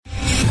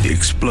The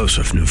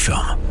explosive new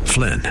film,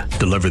 Flynn,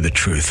 deliver the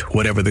truth,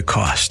 whatever the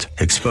cost,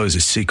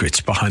 exposes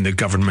secrets behind the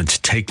government's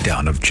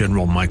takedown of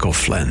General Michael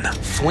Flynn.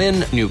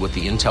 Flynn knew what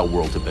the intel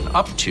world had been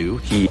up to.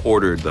 He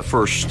ordered the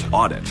first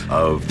audit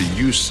of the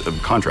use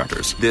of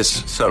contractors.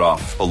 This set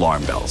off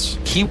alarm bells.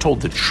 He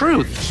told the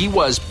truth. He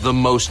was the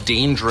most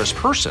dangerous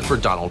person for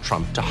Donald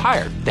Trump to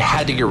hire. They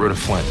had to get rid of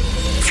Flynn.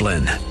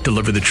 Flynn,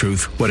 deliver the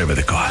truth, whatever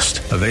the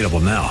cost. Available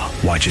now.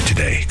 Watch it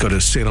today. Go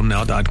to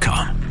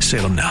salemnow.com.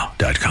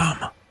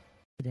 salemnow.com.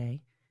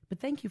 Today, but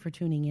thank you for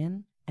tuning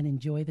in and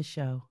enjoy the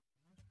show.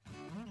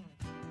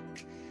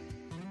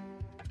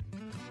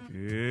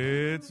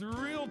 It's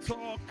Real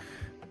Talk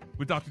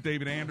with Dr.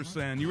 David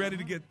Anderson. You ready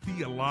to get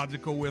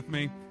theological with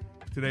me?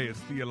 Today is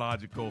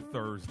Theological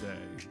Thursday.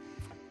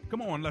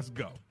 Come on, let's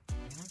go.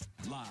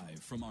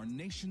 Live from our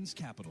nation's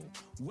capital,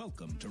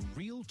 welcome to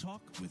Real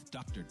Talk with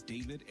Dr.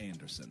 David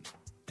Anderson.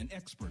 An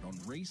expert on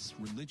race,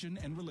 religion,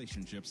 and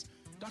relationships,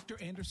 Dr.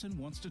 Anderson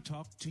wants to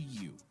talk to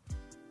you.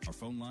 Our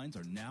phone lines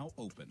are now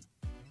open.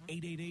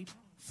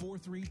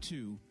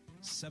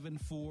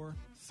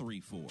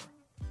 888-432-7434.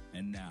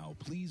 And now,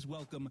 please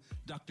welcome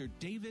Dr.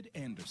 David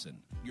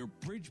Anderson, your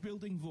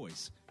bridge-building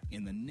voice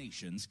in the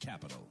nation's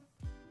capital.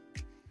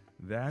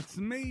 That's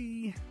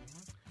me.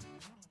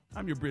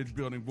 I'm your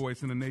bridge-building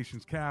voice in the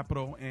nation's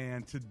capital,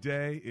 and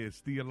today is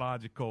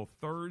Theological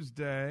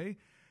Thursday.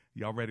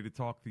 Y'all ready to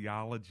talk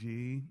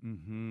theology?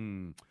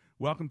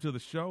 Welcome to the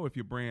show. If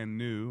you're brand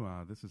new,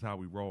 this is how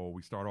we roll.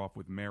 We start off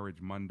with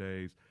Marriage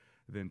Mondays,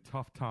 then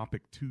Tough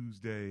Topic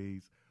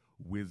Tuesdays,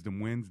 Wisdom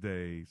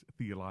Wednesdays,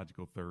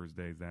 Theological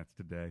Thursdays, that's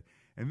today,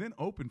 and then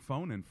Open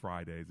Phone-In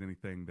Fridays.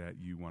 Anything that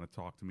you want to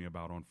talk to me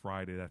about on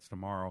Friday, that's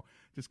tomorrow.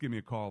 Just give me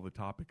a call. The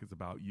topic is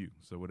about you,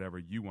 so whatever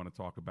you want to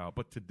talk about.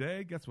 But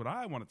today, guess what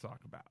I want to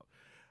talk about?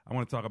 I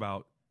want to talk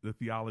about the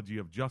theology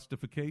of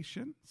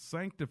justification,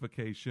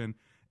 sanctification,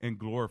 and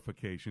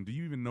glorification. Do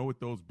you even know what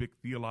those big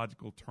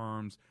theological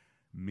terms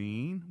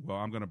mean? Well,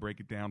 I'm going to break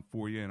it down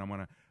for you, and I'm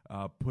going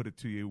to put it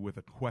to you with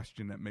a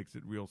question that makes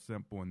it real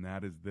simple, and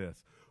that is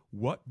this.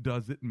 What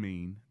does it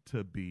mean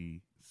to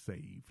be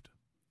saved?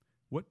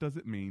 What does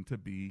it mean to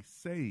be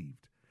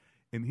saved?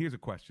 And here's a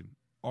question.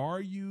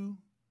 Are you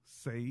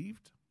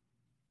saved?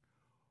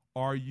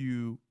 Are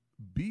you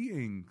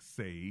being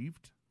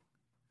saved?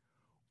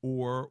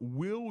 Or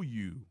will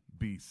you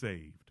be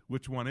saved?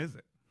 Which one is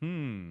it?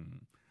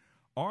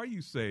 Are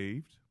you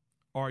saved?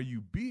 Are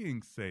you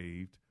being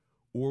saved?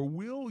 Or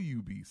will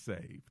you be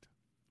saved?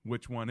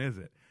 Which one is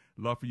it?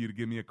 Love for you to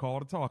give me a call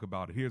to talk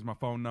about it. Here's my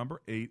phone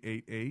number,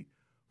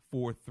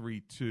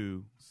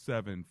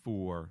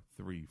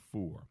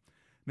 888-432-7434.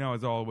 Now,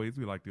 as always,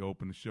 we like to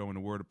open the show in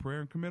a word of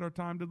prayer and commit our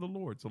time to the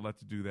Lord. So let's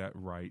do that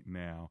right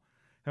now.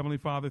 Heavenly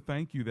Father,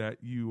 thank you that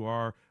you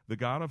are the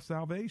God of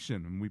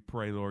salvation. And we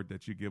pray, Lord,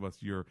 that you give us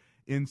your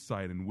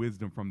insight and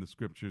wisdom from the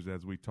scriptures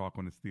as we talk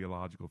on this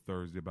Theological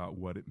Thursday about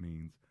what it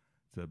means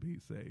to be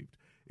saved.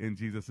 In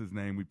Jesus'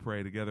 name we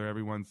pray together.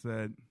 Everyone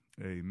said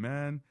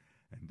amen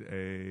and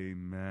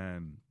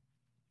amen.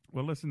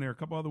 Well, listen, there are a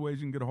couple other ways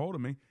you can get a hold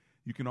of me.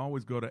 You can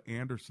always go to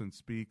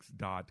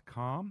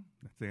AndersonSpeaks.com.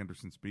 That's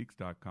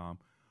AndersonSpeaks.com.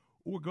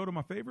 Or go to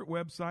my favorite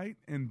website,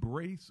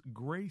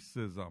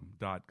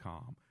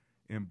 EmbraceGracism.com.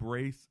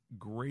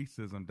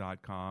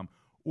 EmbraceGracism.com.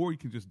 Or you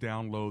can just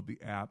download the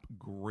app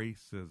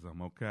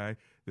Gracism, okay?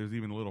 There's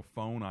even a little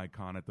phone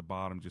icon at the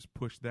bottom. Just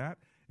push that,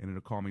 and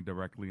it'll call me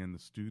directly in the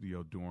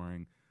studio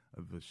during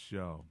the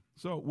show.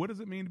 So what does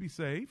it mean to be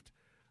saved?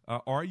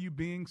 Are you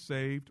being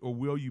saved, or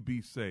will you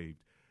be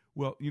saved?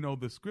 Well, you know,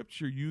 the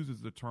scripture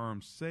uses the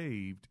term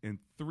saved in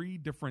three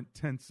different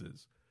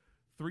tenses.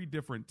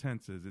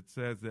 It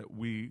says that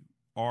we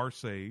are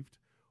saved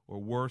or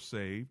were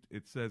saved.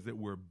 It says that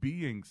we're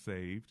being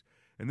saved.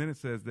 And then it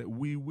says that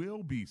we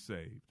will be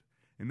saved.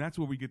 And that's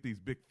where we get these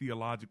big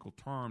theological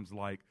terms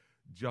like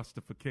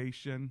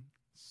justification,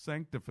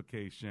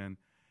 sanctification,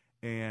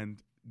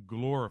 and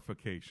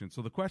glorification.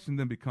 So the question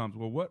then becomes,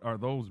 well, what are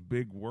those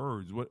big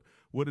words? What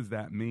does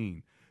that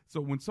mean? So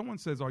when someone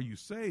says, are you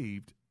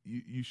saved?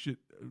 You should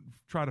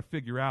try to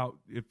figure out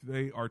if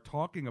they are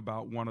talking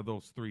about one of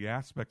those three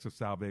aspects of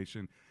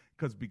salvation,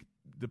 because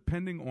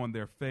depending on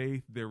their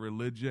faith, their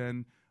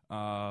religion,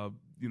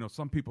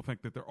 some people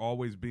think that they're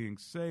always being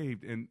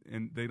saved and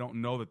they don't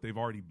know that they've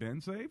already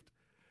been saved,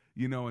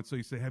 and so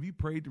you say, have you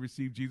prayed to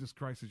receive Jesus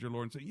Christ as your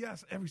Lord? And say,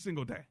 yes, every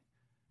single day,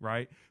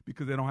 right?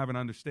 Because they don't have an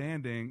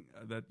understanding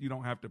that you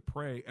don't have to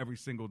pray every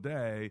single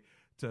day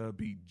to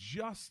be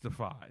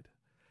justified.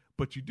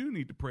 But you do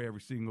need to pray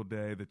every single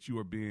day that you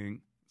are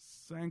being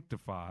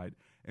sanctified,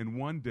 and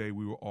one day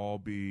we will all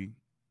be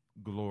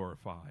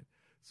glorified.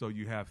 So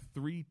you have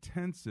three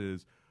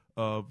tenses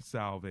of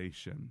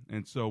salvation.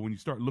 And so when you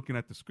start looking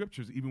at the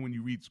scriptures, even when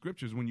you read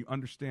scriptures, when you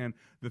understand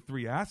the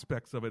three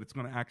aspects of it, it's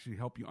going to actually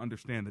help you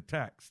understand the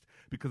text,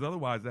 because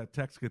otherwise that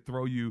text could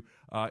throw you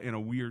in a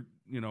weird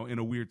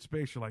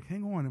space. You're like,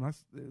 hang on,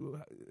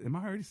 am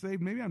I already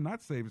saved? Maybe I'm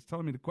not saved. It's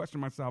telling me to question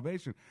my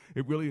salvation.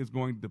 It really is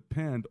going to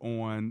depend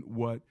on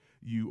what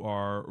you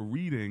are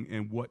reading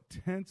and what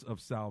tense of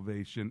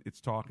salvation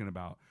it's talking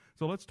about.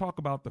 So let's talk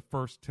about the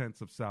first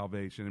tense of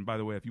salvation. And by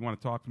the way, if you want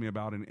to talk to me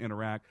about it and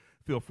interact,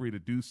 feel free to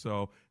do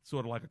so. It's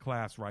sort of like a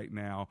class right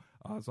now.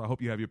 So I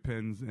hope you have your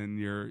pens and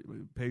your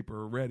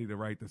paper ready to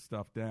write this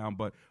stuff down.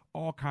 But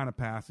all kind of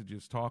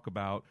passages talk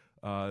about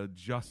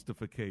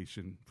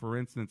justification. For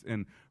instance,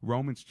 in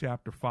Romans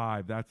chapter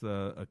 5, that's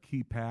a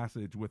key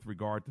passage with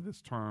regard to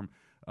this term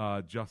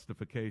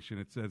justification.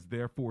 It says,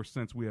 therefore,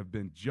 since we have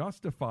been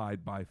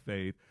justified by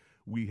faith,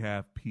 we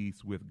have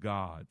peace with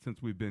God.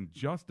 Since we've been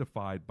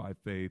justified by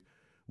faith,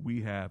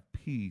 we have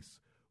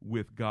peace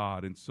with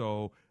God. And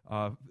so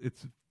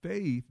it's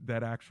faith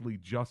that actually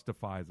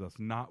justifies us,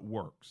 not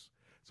works.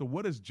 So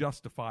what does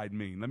justified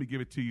mean? Let me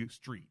give it to you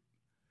straight.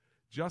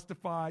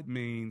 Justified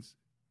means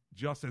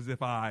just as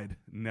if I'd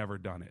never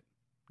done it.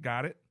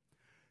 Got it?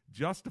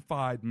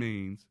 Justified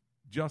means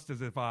just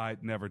as if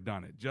I'd never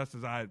done it. Just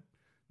as I'd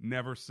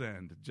never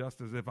sinned,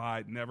 just as if I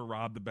had never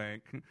robbed the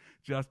bank,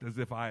 just as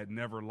if I had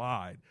never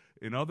lied.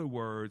 In other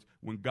words,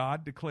 when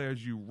God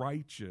declares you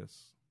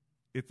righteous,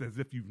 it's as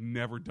if you've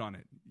never done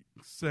it.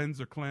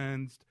 Sins are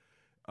cleansed,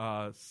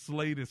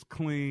 slate is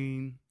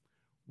clean,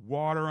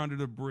 water under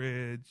the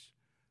bridge,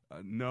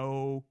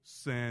 no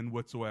sin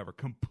whatsoever,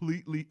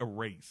 completely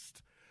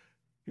erased.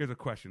 Here's a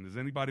question. Does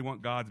anybody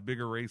want God's big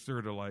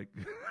eraser to like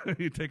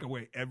take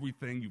away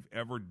everything you've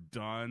ever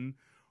done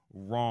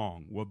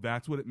wrong? Well,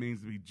 that's what it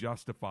means to be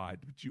justified,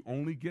 but you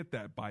only get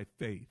that by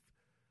faith.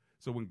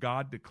 So when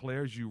God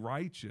declares you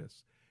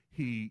righteous,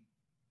 he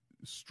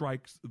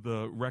strikes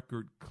the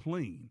record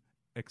clean,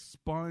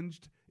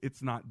 expunged.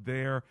 It's not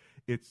there.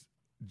 It's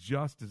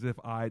just as if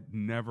I'd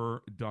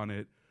never done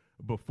it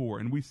before.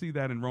 And we see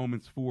that in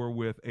Romans 4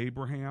 with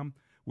Abraham,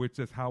 where it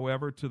says,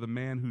 however, to the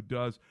man who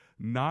does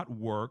not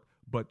work,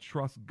 but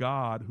trusts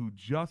God who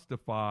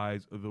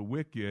justifies the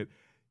wicked,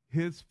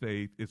 his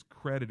faith is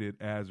credited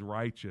as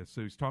righteous.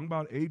 So he's talking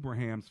about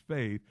Abraham's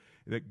faith,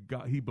 that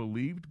God, he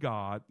believed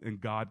God and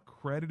God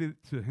credited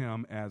it to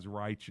him as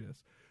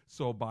righteous.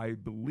 So by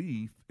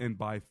belief and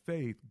by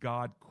faith,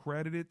 God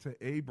credited to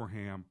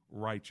Abraham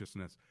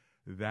righteousness.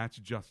 That's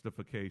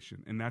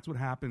justification. And that's what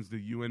happens to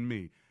you and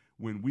me.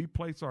 When we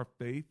place our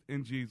faith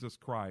in Jesus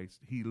Christ,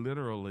 he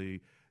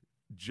literally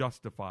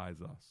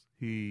justifies us.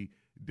 He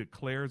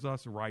declares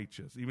us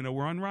righteous. Even though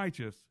we're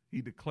unrighteous,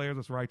 he declares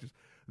us righteous.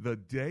 The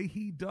day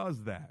he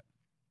does that,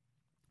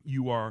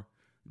 you are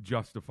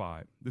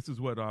justified. This is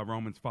what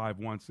Romans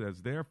 5:1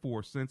 says.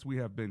 Therefore, since we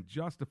have been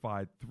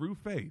justified through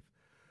faith,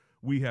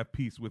 we have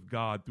peace with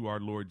God through our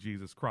Lord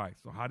Jesus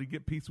Christ. So how do you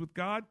get peace with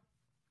God?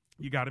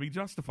 You got to be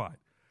justified.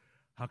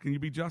 How can you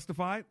be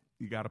justified?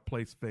 You got to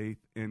place faith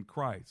in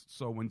Christ.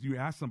 So when you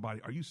ask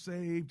somebody, are you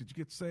saved? Did you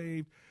get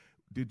saved?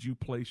 Did you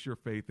place your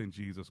faith in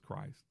Jesus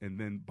Christ? And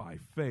then by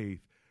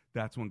faith,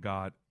 that's when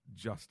God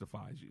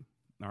justifies you.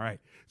 All right.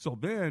 So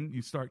then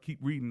you keep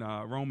reading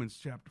Romans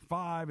chapter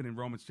 5 and then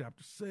Romans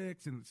chapter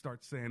 6, and it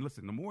starts saying,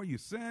 listen, the more you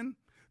sin,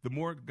 the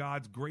more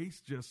God's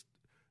grace just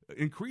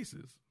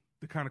increases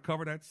to kind of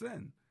cover that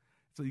sin.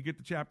 So you get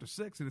to chapter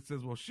 6 and it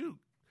says, well, shoot,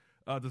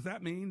 does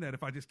that mean that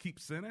if I just keep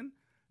sinning,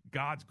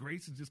 God's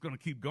grace is just going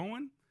to keep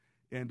going?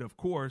 And of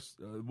course,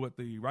 what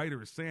the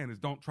writer is saying is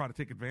don't try to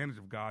take advantage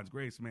of God's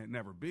grace. May it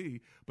never be.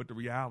 But the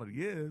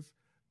reality is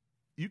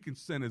you can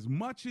sin as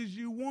much as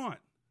you want.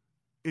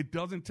 It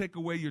doesn't take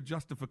away your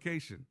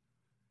justification.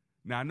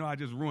 Now, I know I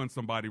just ruined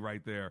somebody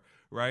right there,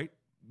 right?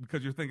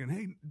 Because you're thinking,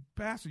 hey,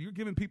 Pastor, you're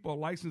giving people a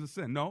license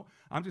to sin. No,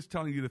 I'm just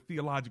telling you the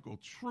theological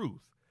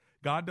truth.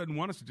 God doesn't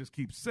want us to just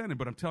keep sinning,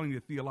 but I'm telling you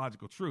the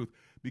theological truth,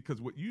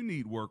 because what you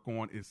need work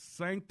on is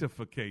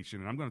sanctification.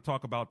 And I'm going to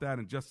talk about that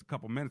in just a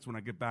couple minutes when I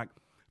get back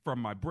from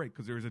my break,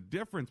 because there is a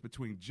difference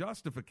between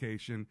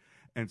justification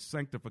and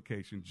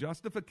sanctification.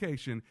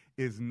 Justification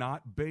is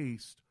not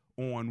based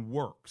on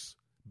works,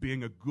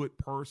 being a good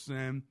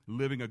person,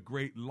 living a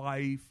great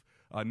life,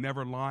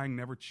 never lying,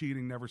 never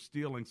cheating, never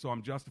stealing, so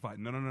I'm justified.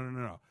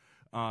 No.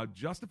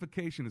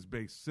 Justification is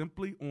based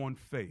simply on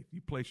faith.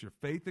 You place your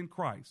faith in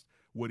Christ,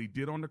 what he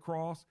did on the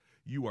cross,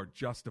 you are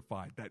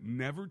justified. That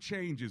never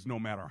changes no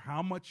matter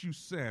how much you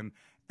sin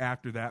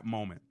after that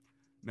moment.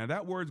 Now,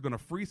 that word's going to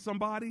free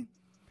somebody,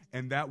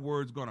 and that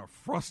word's going to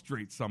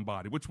frustrate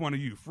somebody. Which one are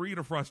you, freed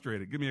or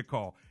frustrated? Give me a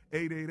call,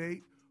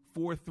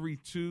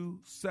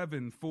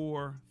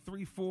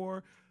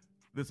 888-432-7434.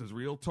 This is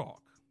Real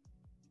Talk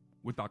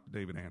with Dr.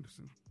 David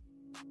Anderson.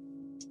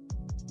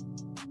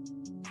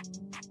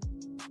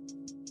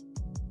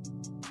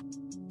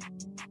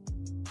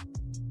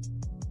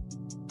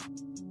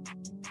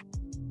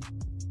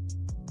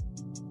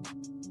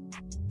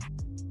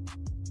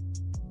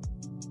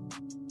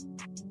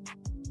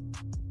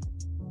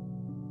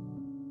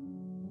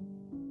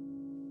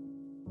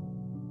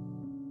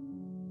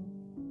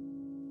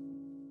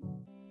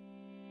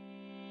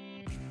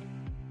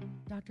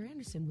 Dr.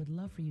 Anderson would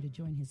love for you to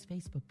join his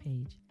Facebook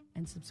page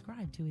and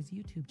subscribe to his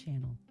YouTube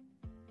channel.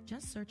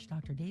 Just search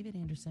Dr. David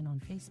Anderson on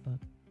Facebook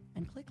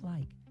and click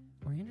like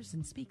or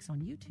Anderson Speaks on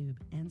YouTube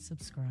and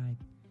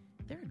subscribe.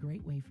 They're a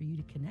great way for you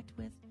to connect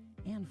with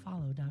and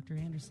follow Dr.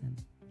 Anderson.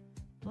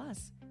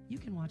 Plus, you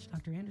can watch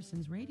Dr.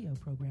 Anderson's radio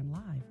program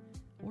live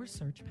or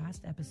search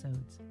past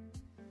episodes.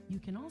 You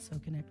can also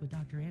connect with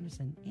Dr.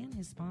 Anderson and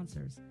his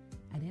sponsors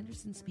at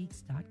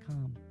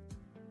AndersonSpeaks.com.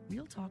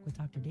 Real Talk with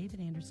Dr.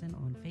 David Anderson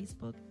on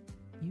Facebook,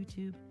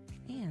 YouTube,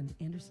 and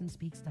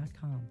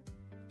AndersonSpeaks.com.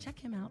 Check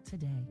him out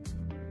today.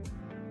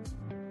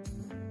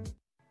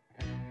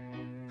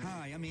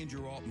 Hi, I'm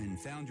Andrew Altman,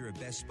 founder of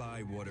Best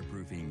Buy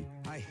Waterproofing.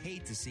 I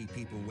hate to see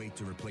people wait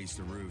to replace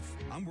the roof.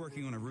 I'm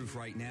working on a roof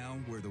right now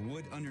where the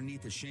wood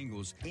underneath the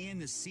shingles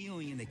and the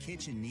ceiling in the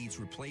kitchen needs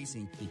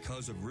replacing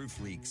because of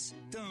roof leaks.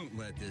 Don't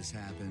let this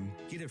happen.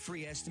 Get a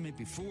free estimate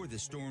before the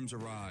storms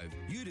arrive.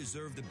 You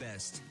deserve the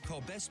best.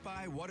 Call Best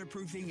Buy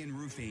Waterproofing and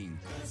Roofing.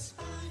 Best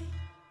Buy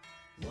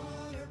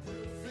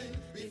Waterproofing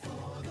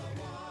before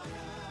the water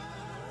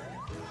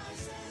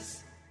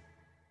rises.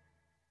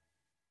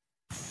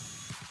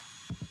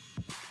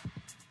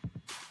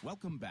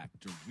 Welcome back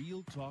to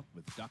Real Talk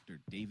with Dr.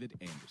 David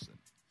Anderson.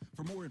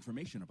 For more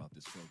information about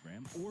this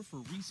program or for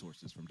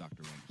resources from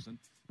Dr. Anderson,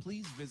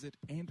 please visit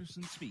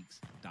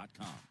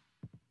AndersonSpeaks.com.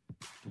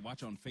 To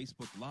watch on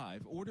Facebook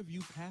Live or to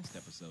view past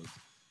episodes,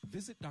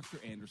 visit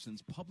Dr.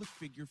 Anderson's public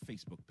figure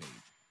Facebook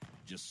page.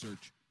 Just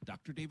search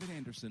Dr. David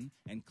Anderson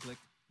and click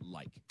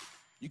like.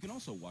 You can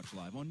also watch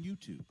live on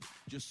YouTube.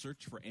 Just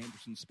search for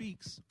Anderson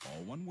Speaks,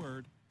 all one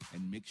word,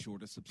 and make sure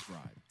to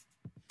subscribe.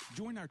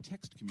 Join our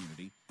text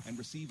community and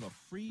receive a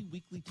free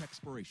weekly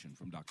textpiration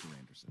from Dr.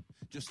 Anderson.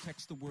 Just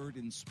text the word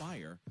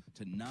INSPIRE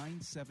to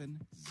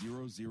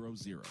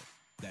 97000.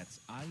 That's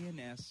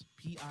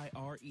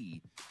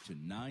INSPIRE to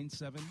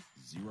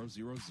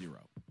 97000.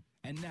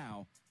 And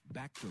now,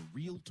 back to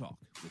Real Talk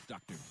with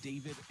Dr.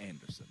 David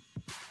Anderson.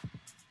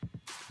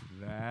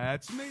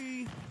 That's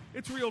me.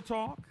 It's Real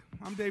Talk.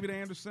 I'm David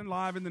Anderson,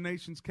 live in the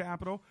nation's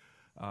capital,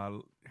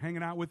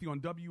 hanging out with you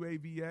on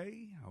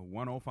WAVA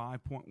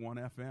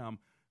 105.1 FM,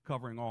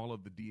 covering all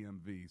of the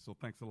DMV. So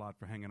thanks a lot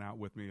for hanging out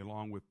with me,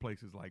 along with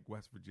places like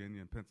West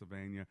Virginia and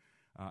Pennsylvania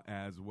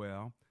as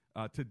well.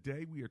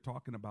 Today we are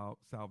talking about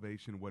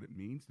salvation, what it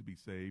means to be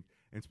saved,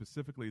 and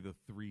specifically the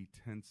three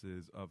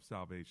tenses of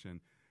salvation,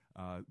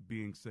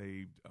 being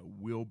saved,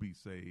 will be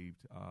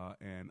saved,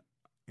 and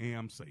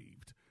am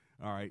saved.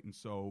 All right, and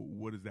so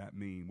what does that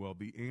mean? Well,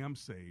 the am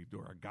saved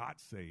or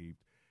got saved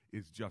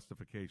is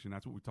justification.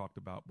 That's what we talked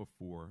about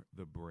before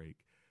the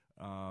break.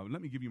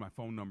 Let me give you my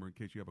phone number in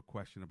case you have a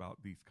question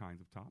about these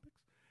kinds of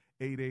topics.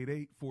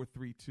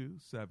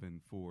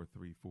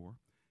 888-432-7434.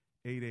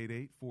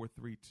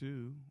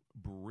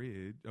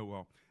 888-432-BRIDGE.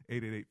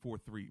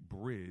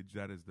 888-43-BRIDGE.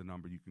 That is the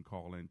number you can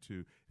call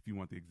into if you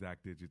want the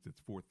exact digits.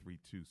 It's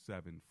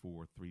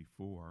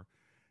 432-7434.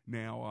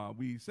 Now,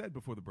 we said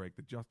before the break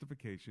that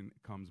justification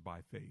comes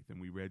by faith, and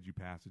we read you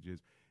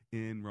passages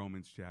in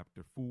Romans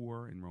chapter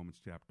 4 and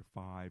Romans chapter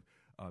 5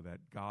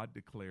 that God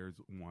declares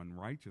one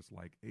righteous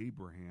like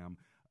Abraham,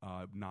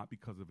 not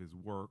because of his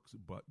works,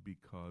 but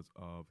because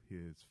of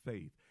his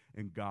faith.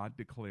 And God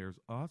declares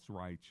us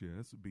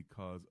righteous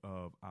because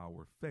of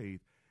our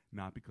faith,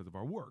 not because of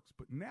our works.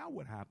 But now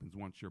what happens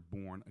once you're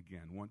born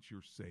again, once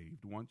you're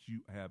saved, once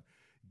you have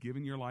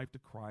given your life to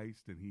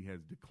Christ and he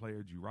has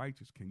declared you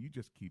righteous, can you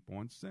just keep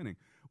on sinning?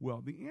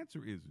 Well, the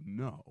answer is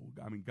no.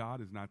 I mean,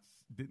 God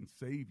didn't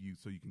save you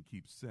so you can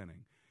keep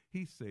sinning.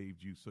 He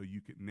saved you so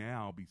you could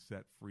now be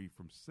set free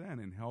from sin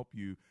and help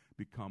you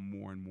become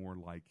more and more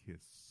like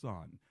his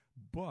son.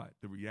 But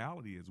the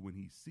reality is when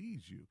he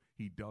sees you,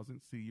 he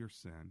doesn't see your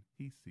sin.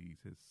 He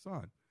sees his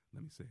son.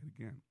 Let me say it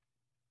again.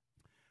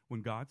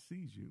 When God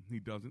sees you, he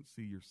doesn't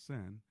see your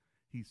sin.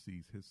 He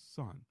sees his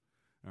son.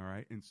 All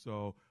right. And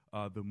so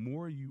the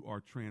more you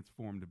are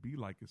transformed to be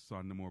like his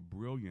son, the more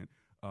brilliant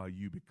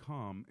you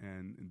become.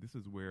 And this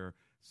is where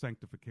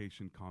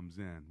sanctification comes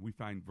in. We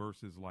find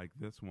verses like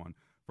this one,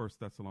 1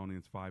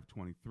 Thessalonians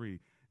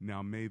 5:23.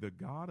 Now may the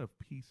God of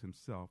peace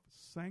himself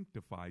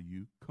sanctify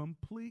you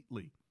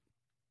completely.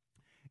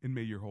 And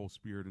may your whole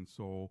spirit and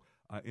soul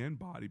and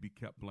body be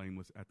kept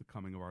blameless at the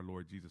coming of our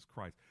Lord Jesus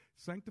Christ.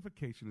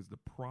 Sanctification is the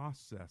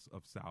process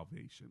of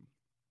salvation.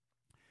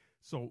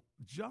 So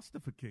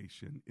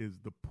justification is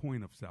the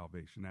point of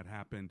salvation. That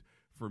happened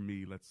for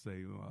me, let's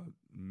say,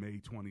 May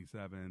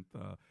 27th,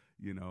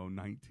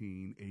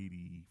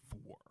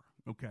 1984.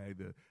 Okay,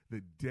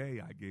 the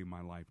day I gave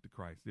my life to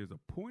Christ. There's a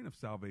point of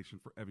salvation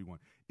for everyone,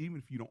 even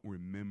if you don't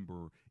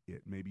remember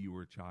it. Maybe you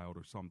were a child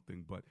or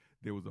something, but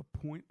there was a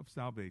point of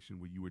salvation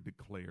where you were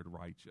declared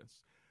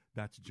righteous.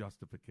 That's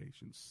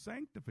justification.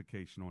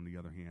 Sanctification, on the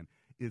other hand,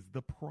 is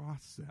the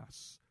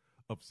process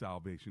of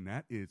salvation.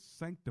 That is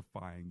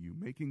sanctifying you,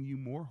 making you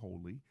more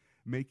holy,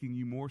 making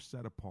you more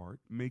set apart,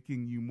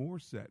 making you more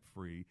set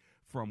free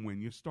from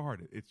when you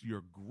started. It's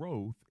your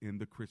growth in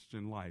the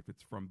Christian life.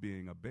 It's from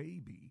being a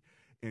baby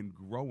and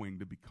growing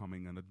to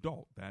becoming an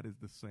adult. That is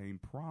the same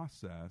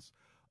process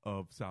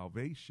of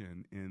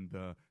salvation in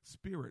the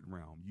spirit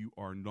realm. You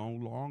are no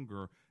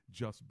longer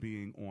just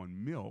being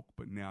on milk,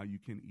 but now you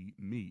can eat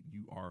meat.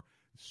 You are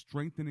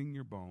strengthening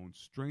your bones,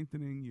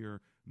 strengthening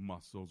your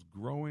muscles,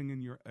 growing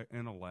in your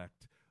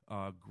intellect,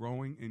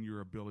 growing in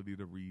your ability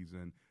to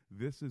reason.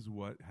 this is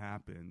what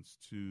happens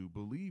to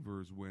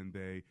believers when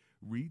they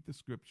read the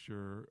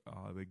scripture,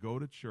 they go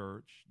to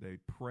church, they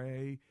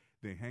pray,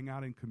 they hang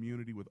out in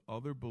community with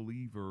other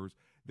believers,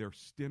 they're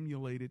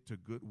stimulated to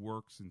good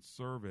works and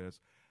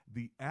service.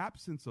 The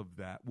absence of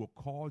that will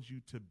cause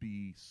you to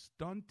be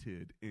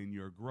stunted in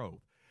your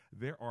growth.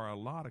 There are a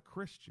lot of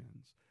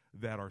Christians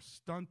that are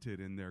stunted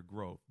in their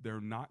growth. They're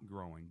not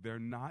growing. They're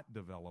not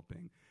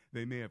developing.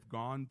 They may have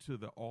gone to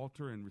the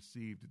altar and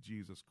received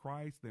Jesus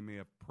Christ. They may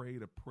have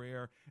prayed a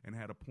prayer and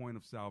had a point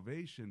of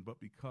salvation,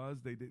 but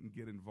because they didn't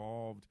get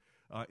involved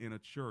in a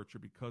church, or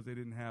because they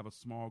didn't have a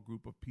small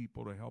group of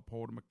people to help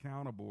hold them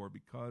accountable, or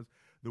because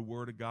the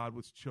word of God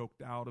was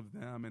choked out of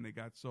them and they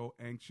got so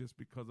anxious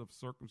because of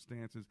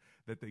circumstances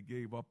that they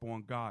gave up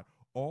on God.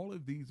 All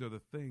of these are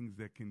the things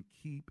that can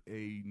keep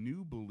a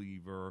new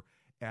believer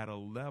at a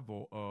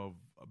level of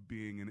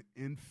being an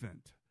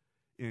infant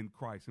in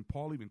Christ. And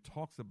Paul even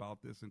talks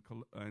about this in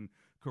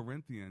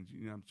Corinthians.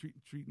 You know, I'm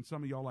treating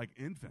some of y'all like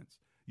infants.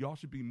 Y'all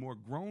should be more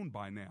grown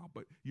by now,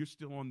 but you're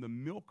still on the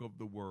milk of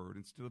the word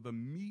instead of the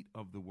meat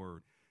of the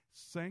word.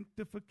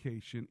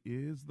 Sanctification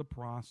is the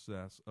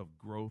process of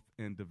growth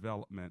and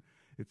development.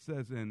 It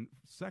says in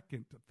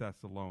 2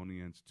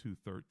 Thessalonians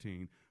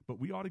 2:13, but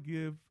we ought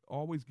to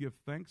always give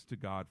thanks to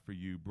God for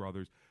you,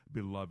 brothers,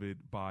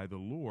 beloved by the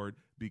Lord,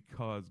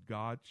 because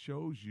God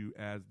chose you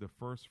as the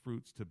first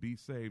fruits to be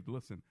saved.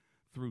 Listen,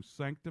 through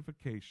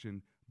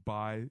sanctification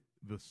by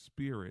the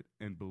Spirit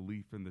and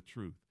belief in the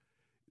truth.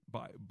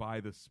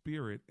 By the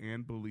Spirit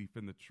and belief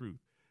in the truth.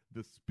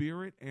 The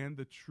Spirit and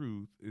the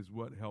truth is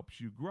what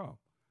helps you grow.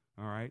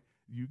 All right?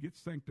 You get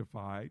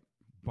sanctified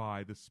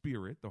by the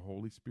Spirit, the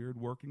Holy Spirit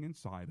working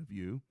inside of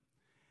you,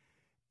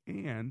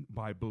 and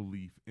by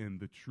belief in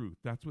the truth.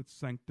 That's what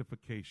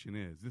sanctification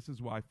is. This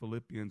is why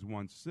Philippians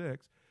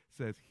 1:6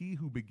 says, he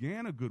who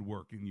began a good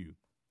work in you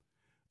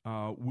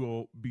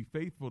will be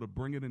faithful to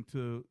bring it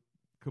into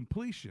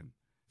completion.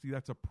 See,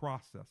 that's a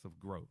process of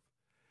growth.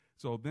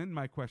 So then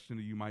my question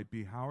to you might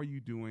be, how are you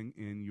doing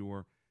in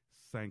your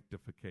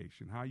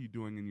sanctification? How are you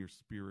doing in your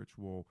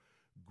spiritual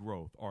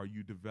growth? Are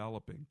you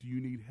developing? Do you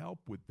need help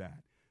with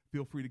that?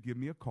 Feel free to give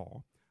me a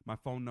call. My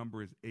phone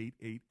number is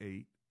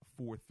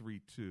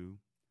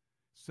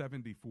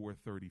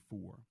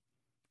 888-432-7434.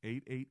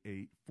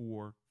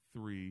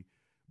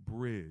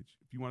 888-43-BRIDGE.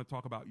 If you want to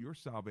talk about your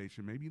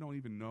salvation, maybe you don't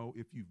even know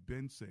if you've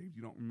been saved.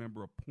 You don't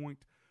remember a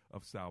point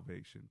of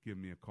salvation. Give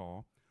me a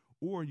call.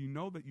 Or you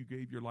know that you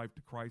gave your life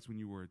to Christ when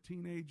you were a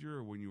teenager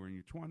or when you were in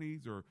your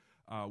 20s or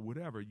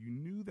whatever. You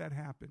knew that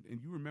happened,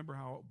 and you remember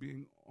how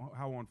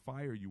on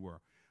fire you were.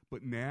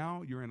 But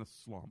now you're in a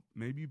slump.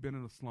 Maybe you've been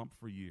in a slump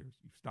for years.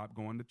 You've stopped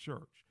going to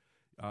church.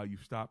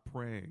 You've stopped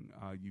praying.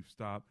 You've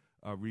stopped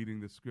reading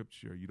the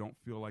scripture. You don't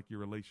feel like your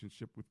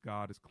relationship with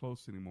God is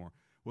close anymore.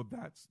 Well,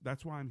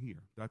 that's why I'm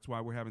here. That's why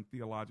we're having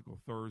Theological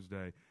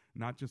Thursday,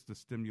 not just to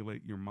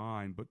stimulate your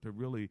mind, but to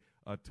really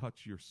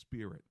touch your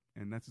spirit.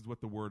 And this is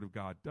what the Word of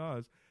God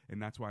does,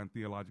 and that's why on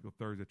Theological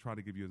Thursday I try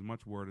to give you as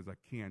much word as I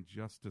can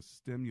just to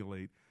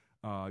stimulate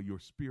your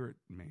spirit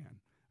man,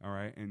 all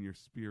right, and your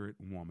spirit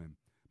woman.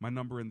 My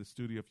number in the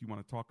studio, if you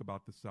want to talk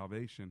about the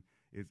salvation,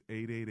 is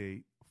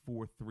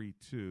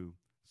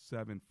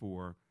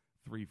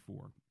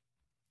 888-432-7434.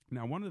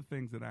 Now, one of the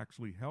things that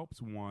actually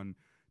helps one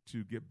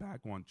to get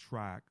back on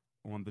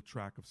the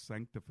track of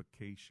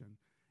sanctification,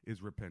 is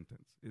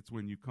repentance. It's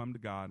when you come to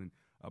God and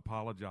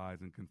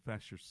apologize and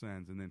confess your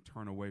sins and then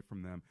turn away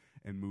from them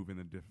and move in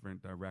a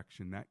different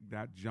direction.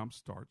 That jump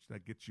starts,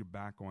 that gets you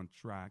back on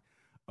track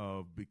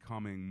of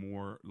becoming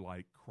more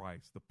like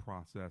Christ, the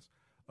process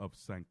of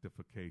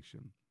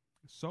sanctification.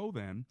 So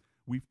then,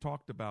 we've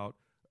talked about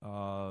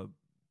 2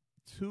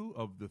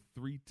 of the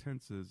 3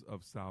 tenses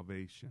of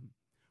salvation.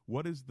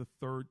 What is the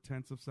third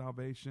tense of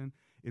salvation?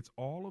 It's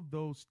all of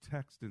those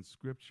texts in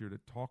Scripture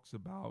that talks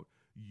about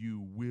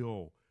you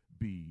will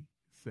be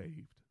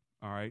saved.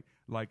 All right.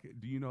 Like,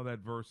 do you know that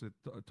verse that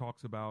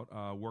talks about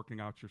working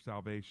out your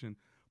salvation?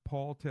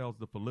 Paul tells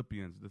the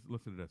Philippians,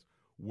 listen to this,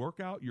 work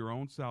out your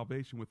own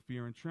salvation with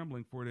fear and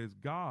trembling, for it is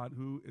God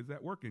who is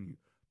at work in you.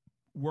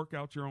 Work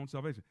out your own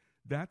salvation.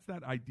 That's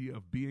that idea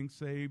of being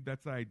saved.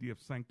 That's the idea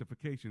of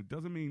sanctification. It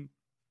doesn't mean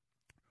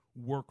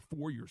work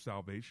for your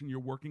salvation. You're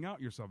working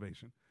out your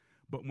salvation.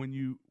 But when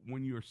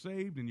you're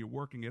saved and you're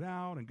working it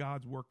out and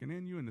God's working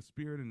in you and the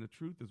Spirit and the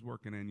truth is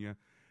working in you,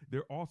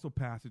 there are also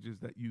passages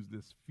that use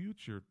this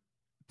future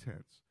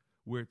tense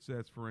where it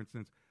says, for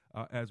instance,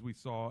 as we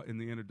saw in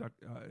the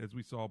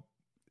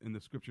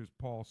scriptures,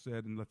 Paul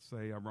said, and let's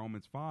say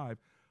Romans 5,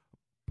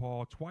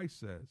 Paul twice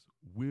says,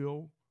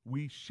 we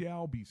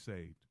shall be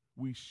saved.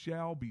 We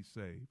shall be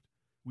saved.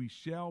 We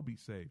shall be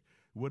saved.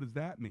 What does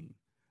that mean?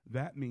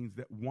 That means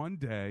that one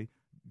day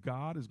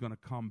God is going to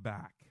come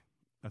back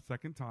a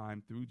second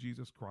time through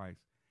Jesus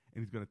Christ,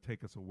 and he's going to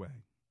take us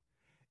away.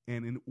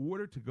 And in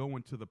order to go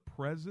into the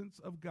presence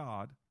of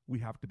God, we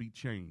have to be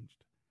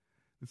changed.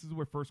 This is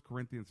where 1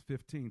 Corinthians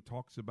 15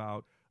 talks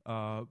about,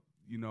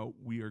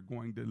 we are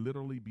going to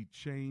literally be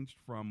changed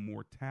from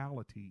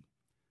mortality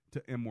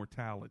to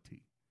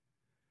immortality,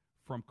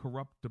 from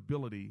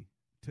corruptibility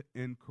to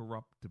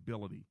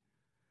incorruptibility.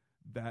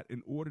 That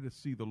in order to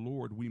see the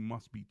Lord, we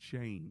must be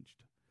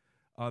changed.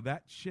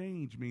 That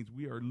change means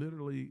we are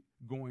literally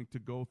going to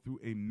go through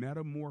a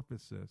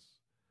metamorphosis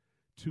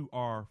to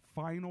our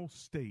final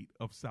state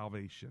of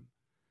salvation,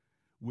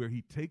 where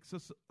he takes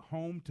us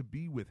home to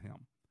be with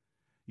him.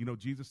 You know,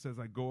 Jesus says,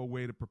 I go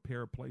away to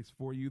prepare a place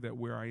for you, that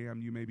where I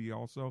am, you may be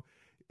also.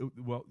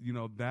 Well, you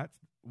know, that's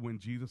when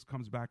Jesus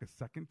comes back a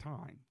second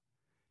time.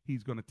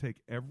 He's going to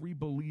take every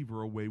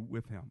believer away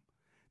with him.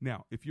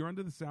 Now, if you're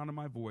under the sound of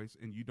my voice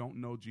and you don't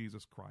know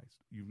Jesus Christ,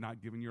 you've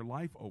not given your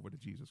life over to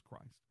Jesus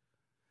Christ,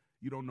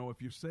 you don't know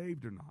if you're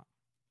saved or not,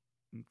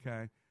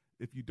 okay?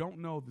 If you don't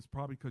know, that's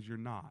probably because you're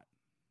not.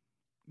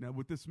 Now,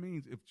 what this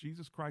means, if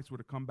Jesus Christ were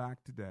to come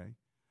back today,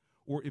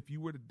 or if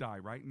you were to die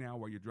right now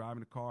while you're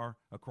driving a car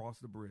across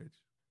the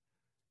bridge,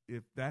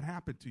 if that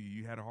happened to you,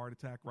 you had a heart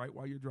attack right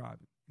while you're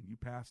driving, and you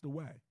passed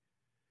away,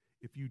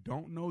 if you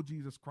don't know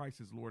Jesus Christ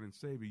as Lord and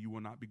Savior, you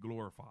will not be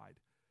glorified.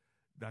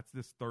 That's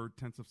this third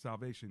tense of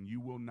salvation.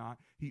 You will not.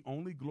 He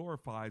only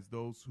glorifies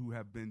those who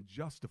have been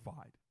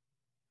justified.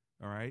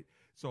 All right?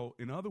 So,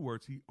 in other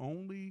words, he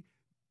only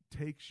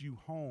takes you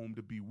home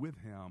to be with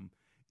him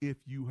if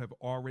you have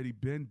already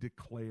been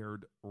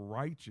declared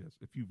righteous.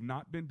 If you've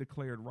not been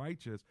declared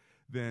righteous,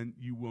 then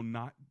you will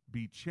not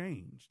be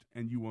changed,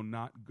 and you will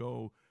not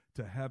go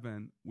to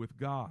heaven with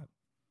God.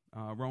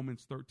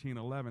 Romans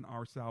 13:11,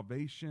 our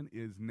salvation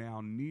is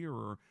now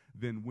nearer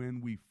than when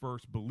we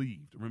first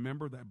believed.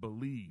 Remember that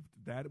believed.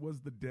 That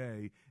was the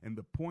day and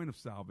the point of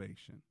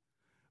salvation.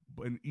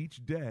 But in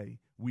each day,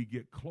 we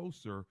get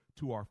closer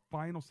to our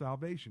final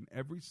salvation.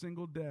 Every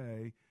single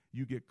day,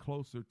 you get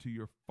closer to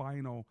your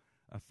final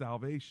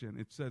salvation.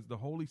 It says the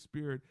Holy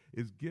Spirit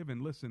is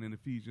given, listen, in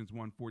Ephesians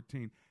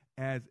 1:14,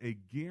 as a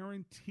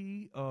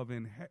guarantee of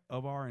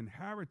our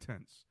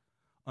inheritance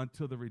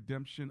until the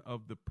redemption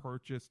of the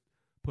purchased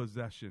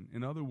possession.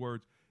 In other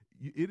words,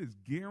 it is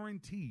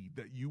guaranteed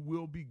that you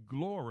will be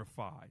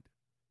glorified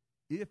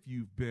if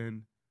you've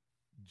been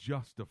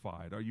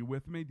justified. Are you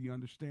with me? Do you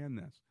understand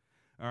this?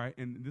 All right,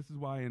 and this is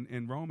why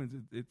in Romans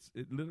it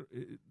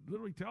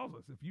literally tells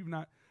us, if you've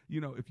not,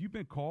 if you've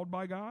been called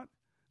by God,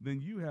 then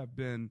you have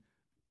been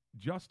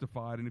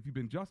justified, and if you've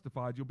been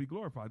justified, you'll be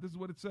glorified. This is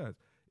what it says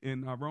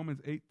in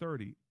Romans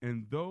 8:30,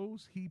 and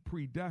those he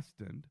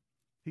predestined,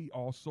 he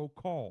also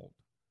called.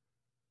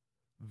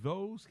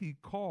 Those he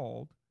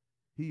called,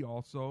 he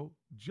also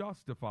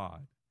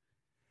justified.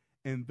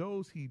 And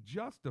those he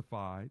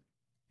justified,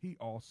 he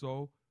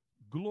also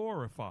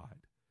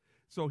glorified.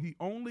 So he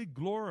only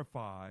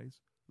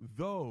glorifies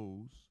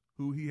those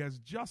who he has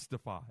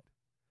justified.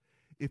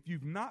 If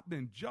you've not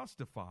been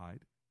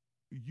justified,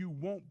 you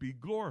won't be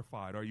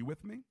glorified. Are you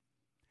with me?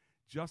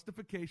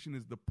 Justification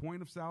is the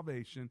point of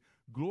salvation.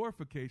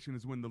 Glorification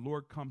is when the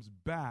Lord comes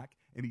back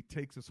and he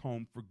takes us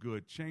home for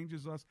good,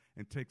 changes us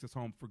and takes us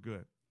home for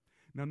good.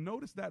 Now,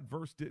 notice that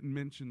verse didn't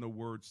mention the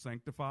word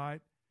sanctified.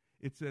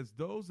 It says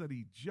those that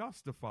he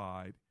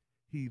justified,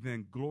 he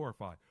then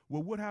glorified.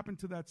 Well, what happened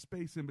to that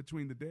space in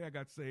between the day I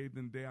got saved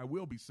and the day I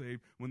will be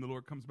saved when the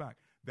Lord comes back?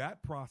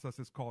 That process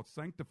is called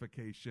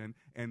sanctification.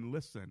 And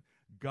listen,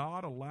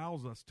 God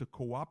allows us to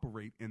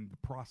cooperate in the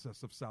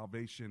process of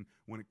salvation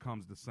when it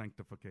comes to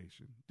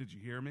sanctification. Did you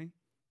hear me?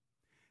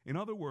 In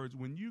other words,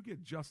 when you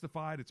get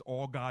justified, it's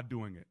all God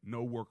doing it,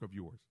 no work of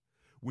yours.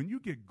 When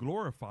you get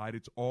glorified,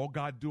 it's all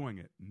God doing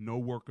it, no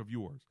work of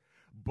yours.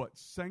 But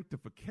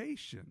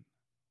sanctification,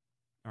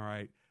 all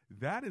right,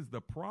 that is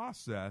the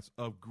process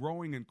of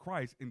growing in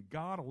Christ, and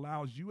God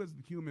allows you as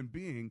the human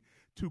being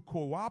to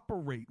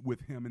cooperate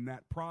with him in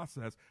that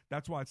process.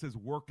 That's why it says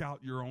work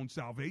out your own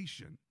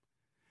salvation.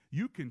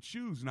 You can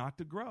choose not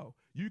to grow.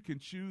 You can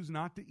choose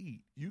not to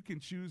eat. You can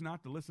choose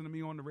not to listen to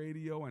me on the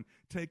radio and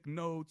take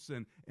notes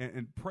and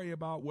pray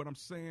about what I'm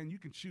saying. You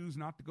can choose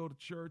not to go to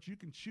church. You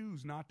can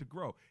choose not to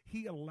grow.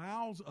 He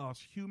allows us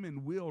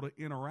human will to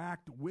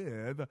interact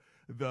with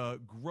the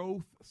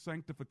growth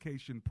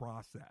sanctification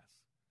process,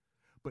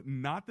 but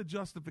not the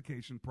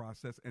justification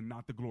process and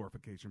not the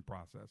glorification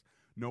process.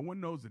 No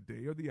one knows the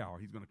day or the hour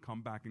he's going to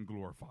come back and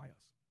glorify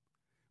us.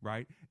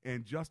 Right?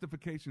 And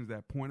justification is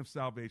that point of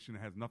salvation.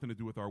 It has nothing to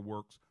do with our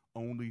works,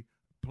 only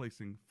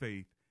placing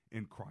faith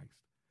in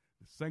Christ.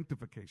 The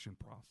sanctification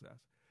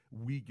process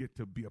we get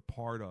to be a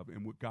part of.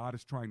 And what God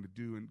is trying to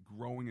do in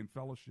growing in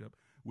fellowship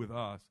with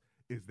us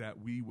is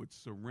that we would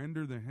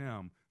surrender to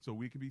him so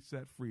we can be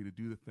set free to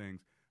do the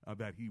things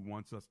that he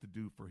wants us to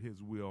do for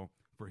his will,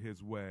 for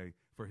his way,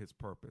 for his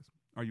purpose.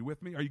 Are you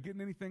with me? Are you getting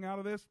anything out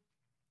of this?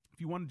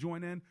 If you want to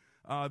join in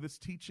this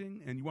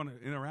teaching and you want to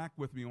interact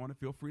with me on it,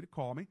 feel free to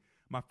call me.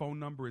 My phone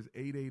number is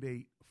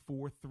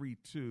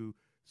 888-432-7434.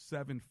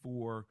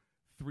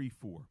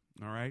 All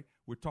right?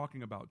 We're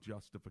talking about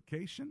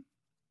justification.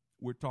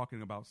 We're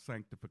talking about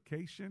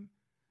sanctification.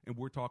 And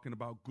we're talking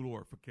about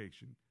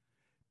glorification.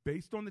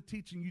 Based on the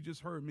teaching you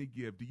just heard me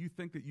give, do you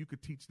think that you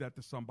could teach that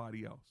to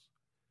somebody else?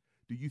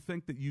 Do you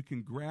think that you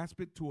can grasp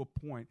it to a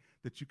point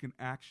that you can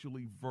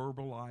actually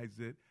verbalize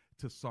it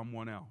to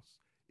someone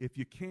else? If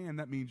you can,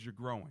 that means you're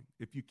growing.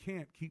 If you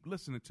can't, keep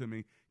listening to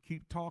me.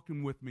 Keep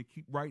talking with me.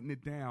 Keep writing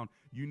it down.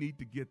 You need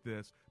to get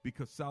this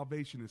because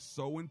salvation is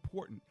so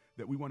important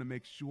that we want to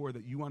make sure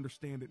that you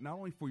understand it not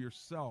only for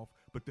yourself,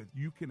 but that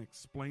you can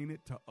explain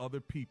it to other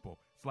people.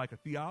 It's like a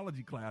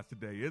theology class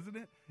today, isn't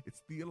it? It's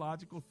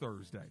Theological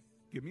Thursday.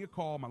 Give me a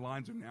call. My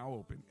lines are now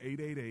open.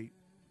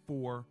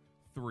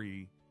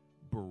 888-43-BRIDGE.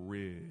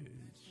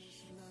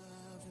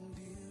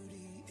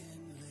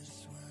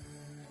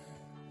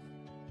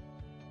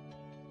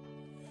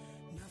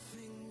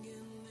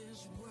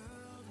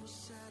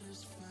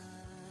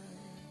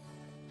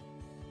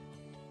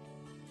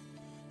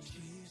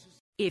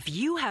 If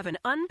you have an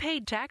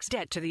unpaid tax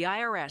debt to the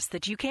IRS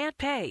that you can't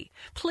pay,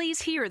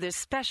 please hear this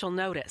special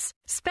notice.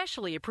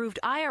 Specially approved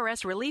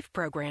IRS relief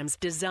programs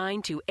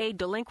designed to aid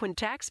delinquent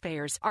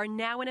taxpayers are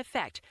now in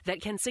effect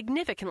that can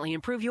significantly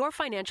improve your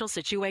financial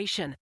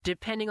situation.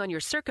 Depending on your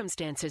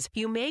circumstances,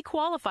 you may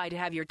qualify to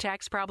have your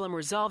tax problem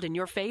resolved in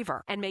your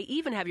favor and may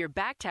even have your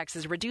back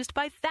taxes reduced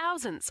by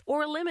thousands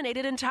or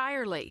eliminated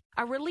entirely.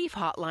 A relief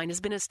hotline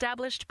has been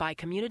established by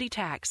Community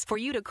Tax for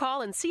you to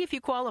call and see if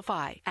you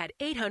qualify at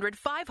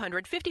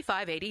 800-500-5588.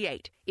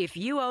 If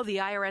you owe the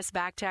IRS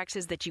back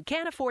taxes that you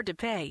can't afford to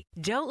pay,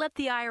 don't let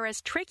the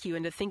IRS trick you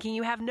into thinking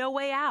you have no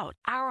way out.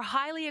 Our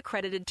highly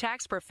accredited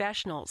tax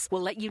professionals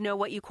will let you know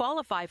what you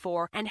qualify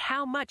for and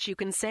how much you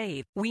can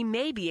save. We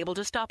may be able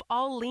to stop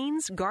all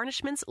liens,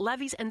 garnishments,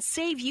 levies, and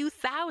save you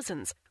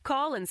thousands.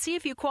 Call and see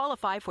if you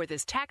qualify for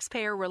this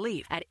taxpayer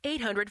relief at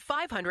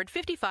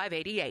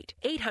 800-500-5588.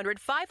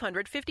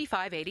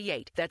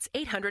 800-500-5588. That's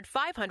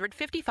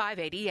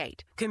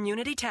 800-500-5588.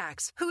 Community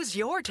Tax. Who's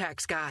your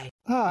tax guy?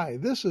 Hi,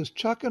 this is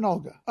Chuck and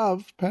Olga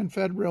of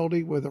PenFed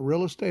Realty with a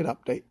real estate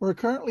update. We're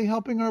currently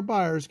helping our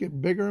buyers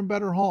get bigger and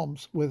better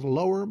homes with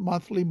lower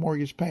monthly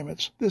mortgage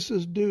payments. This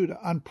is due to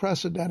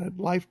unprecedented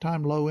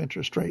lifetime low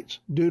interest rates.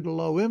 Due to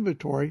low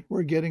inventory,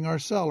 we're getting our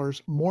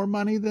sellers more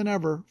money than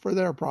ever for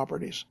their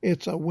properties.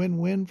 It's a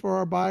win-win for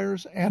our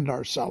buyers and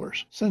our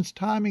sellers. Since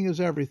timing is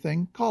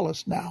everything, call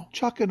us now.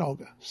 Chuck and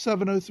Olga,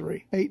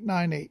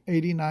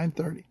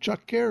 703-898-8930.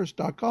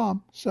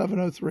 ChuckCares.com,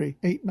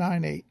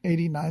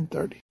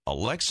 703-898-8930.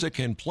 Alexa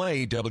can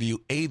play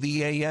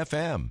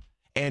WAVA-FM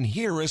and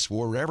hear us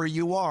wherever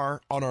you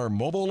are on our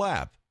mobile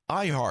app,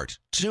 iHeart,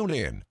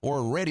 TuneIn,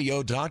 or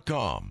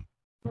radio.com.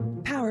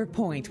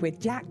 PowerPoint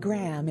with Jack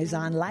Graham is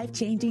on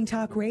Life-Changing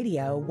Talk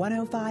Radio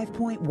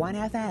 105.1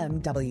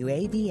 FM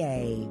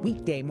WAVA.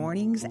 Weekday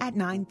mornings at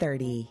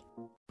 9:30.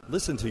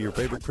 Listen to your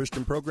favorite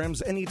Christian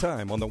programs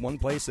anytime on the One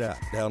Place app.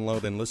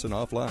 Download and listen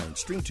offline.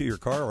 Stream to your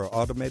car or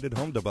automated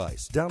home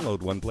device.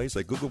 Download One Place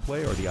at Google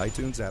Play or the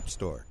iTunes App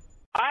Store.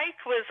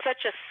 Ike was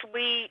such a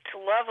sweet,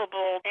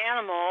 lovable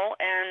animal,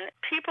 and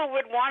people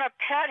would want to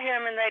pet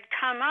him, and they'd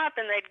come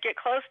up, and they'd get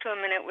close to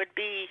him, and it would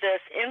be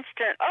this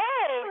instant,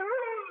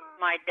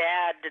 oh! My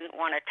dad didn't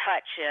want to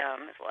touch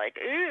him. It's like,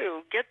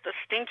 ooh, get the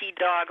stinky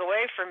dog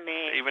away from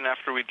me. Even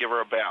after we'd give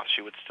her a bath, she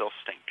would still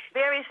stink.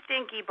 Very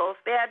stinky, both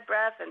bad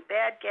breath and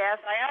bad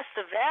gas. I asked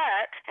the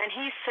vet, and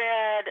he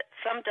said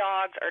some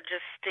dogs are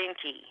just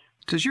stinky.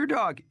 Does your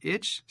dog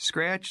itch,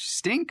 scratch,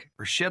 stink,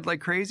 or shed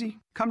like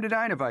crazy? Come to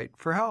Dinovite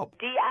for help.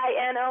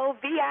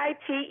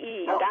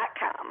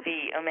 DINOVITE.com.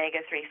 The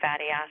omega-3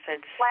 fatty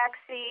acids.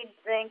 Flaxseed,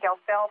 zinc,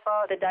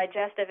 alfalfa. The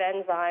digestive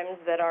enzymes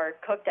that are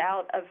cooked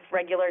out of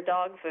regular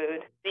dog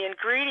food. The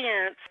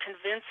ingredients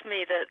convinced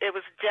me that it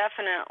was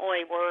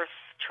definitely worth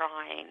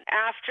trying.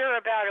 After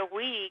about a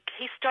week,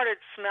 he started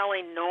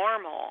smelling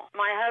normal.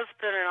 My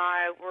husband and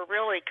I were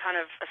really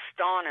kind of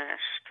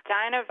astonished.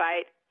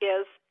 Dinovite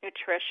is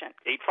nutrition.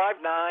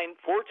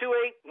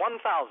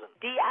 859-428-1000.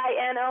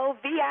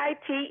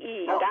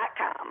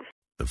 DINOVITE.com.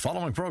 The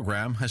following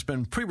program has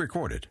been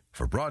pre-recorded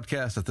for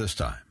broadcast at this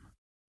time.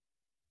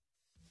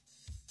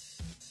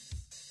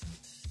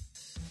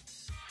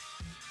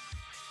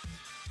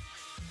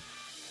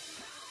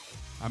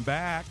 I'm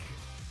back.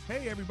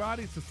 Hey,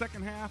 everybody. It's the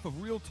second half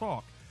of Real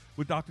Talk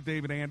with Dr.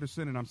 David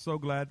Anderson, and I'm so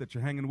glad that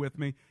you're hanging with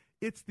me.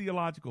 It's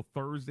Theological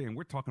Thursday, and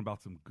we're talking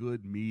about some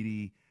good,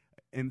 meaty,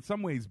 in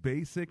some ways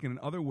basic, and in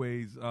other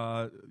ways,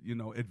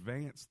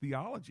 advanced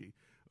theology.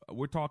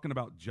 We're talking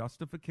about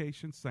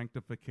justification,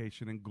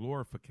 sanctification, and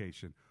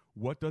glorification.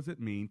 What does it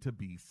mean to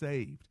be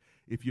saved?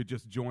 If you're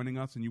just joining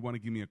us and you want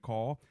to give me a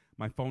call,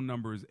 my phone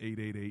number is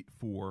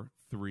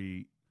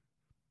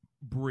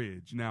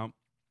 888-43-BRIDGE. Now,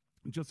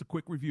 just a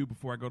quick review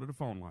before I go to the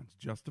phone lines.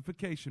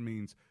 Justification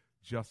means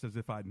just as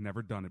if I'd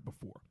never done it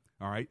before.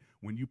 All right?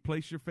 When you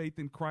place your faith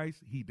in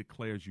Christ, he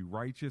declares you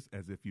righteous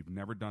as if you've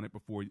never done it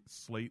before.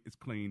 Slate is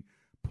clean.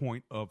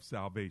 Point of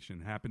salvation.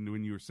 Happened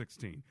when you were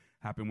 16.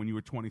 Happened when you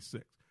were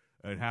 26.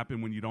 It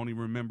happened when you don't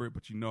even remember it,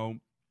 but you know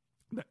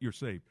that you're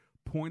saved.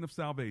 Point of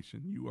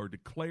salvation. You are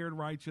declared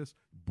righteous,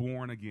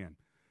 born again.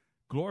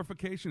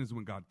 Glorification is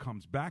when God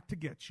comes back to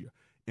get you,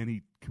 and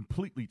he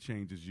completely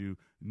changes you.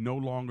 No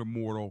longer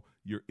mortal.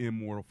 You're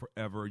immortal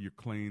forever. You're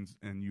cleansed,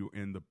 and you're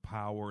in the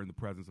power and the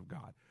presence of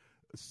God.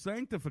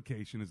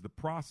 Sanctification is the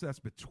process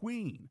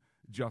between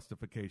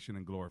justification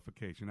and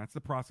glorification. That's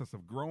the process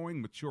of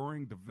growing,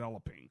 maturing,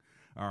 developing.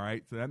 All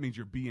right, so that means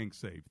you're being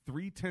saved.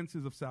 3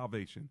 tenses of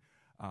salvation.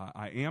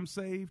 I am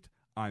saved,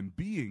 I'm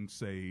being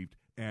saved,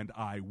 and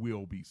I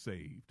will be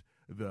saved.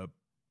 The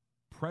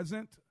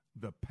present,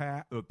 the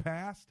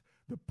past,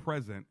 the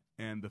present,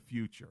 and the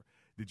future.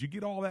 Did you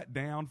get all that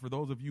down for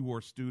those of you who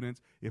are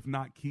students? If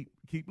not, keep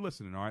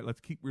listening, all right? Let's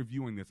keep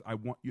reviewing this. I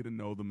want you to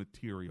know the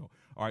material.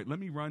 All right, let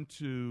me run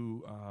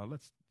to,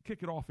 let's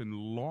kick it off in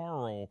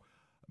Laurel,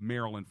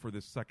 Maryland for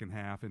this second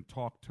half and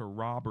talk to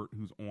Robert,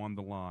 who's on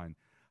the line.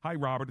 Hi,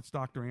 Robert. It's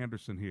Dr.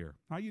 Anderson here.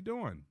 How you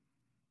doing?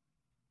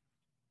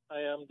 I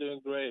am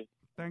doing great.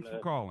 Thanks for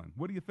calling.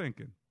 What are you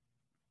thinking?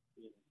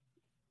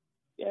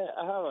 Yeah,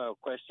 I have a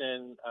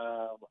question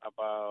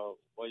about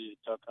what you're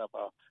talking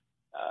about.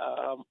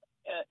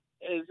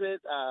 Is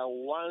it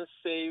once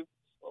saved,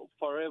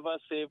 forever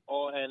saved,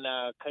 or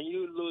can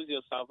you lose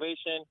your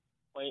salvation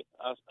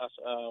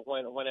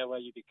whenever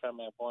you become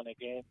born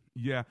again?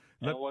 Yeah.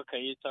 And what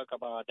can you talk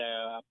about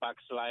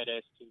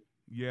backsliders too?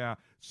 Yeah.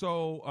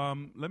 So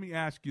let me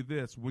ask you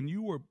this. When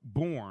you were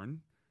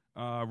born,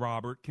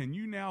 Robert, can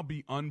you now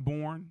be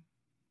unborn?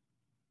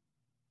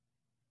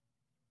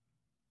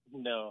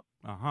 No.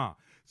 Uh-huh.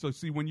 So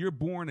see, when you're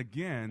born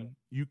again,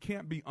 you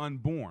can't be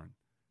unborn.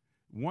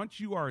 Once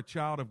you are a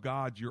child of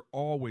God, you're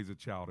always a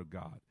child of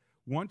God.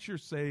 Once you're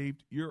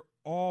saved, you're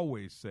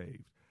always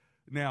saved.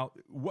 Now,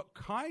 what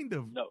kind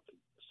of... No,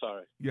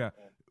 sorry. Yeah.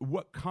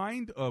 What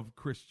kind of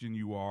Christian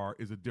you are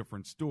is a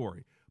different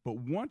story. But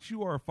once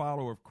you are a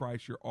follower of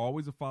Christ, you're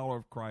always a follower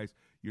of Christ.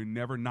 You're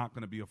never not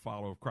going to be a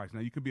follower of Christ.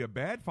 Now, you can be a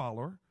bad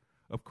follower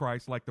of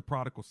Christ like the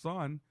prodigal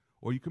son,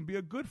 or you can be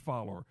a good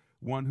follower,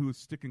 one who is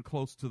sticking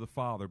close to the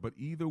Father. But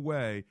either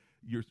way,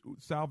 your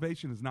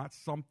salvation is not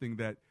something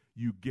that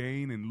you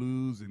gain and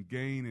lose and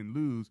gain and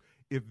lose.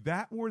 If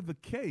that were the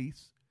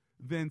case,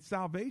 then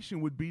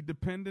salvation would be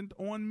dependent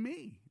on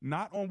me,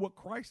 not on what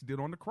Christ did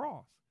on the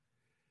cross.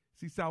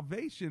 See,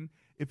 salvation,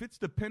 if it's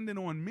dependent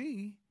on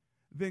me,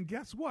 then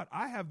guess what?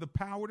 I have the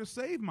power to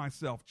save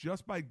myself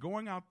just by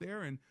going out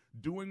there and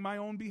doing my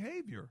own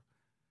behavior.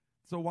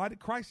 So why did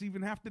Christ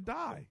even have to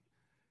die?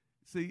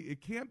 See, it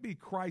can't be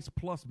Christ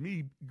plus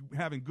me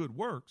having good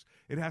works.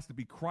 It has to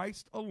be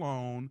Christ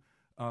alone,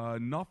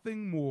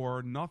 nothing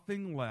more,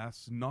 nothing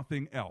less,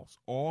 nothing else.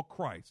 All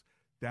Christ.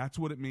 That's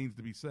what it means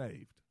to be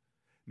saved.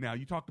 Now,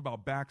 you talked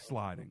about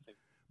backsliding.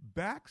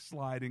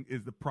 Backsliding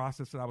is the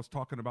process that I was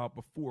talking about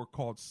before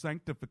called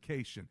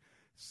sanctification.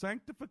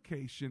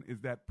 Sanctification is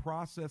that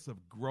process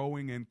of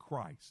growing in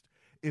Christ.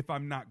 If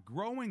I'm not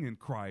growing in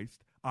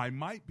Christ, I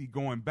might be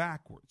going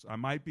backwards. I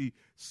might be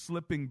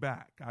slipping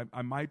back.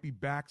 I might be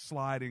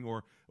backsliding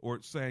or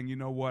saying, you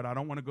know what, I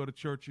don't want to go to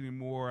church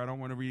anymore. I don't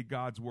want to read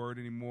God's word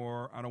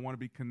anymore. I don't want to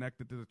be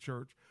connected to the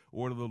church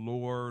or to the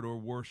Lord or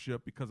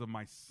worship because of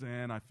my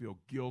sin. I feel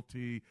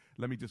guilty.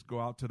 Let me just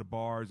go out to the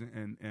bars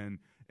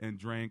and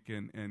drink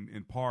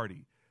and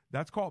party.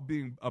 That's called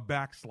being a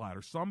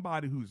backslider.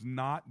 Somebody who's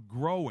not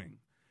growing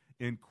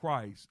in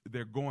Christ,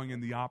 they're going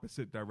in the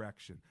opposite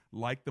direction,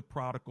 like the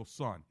prodigal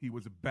son. He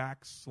was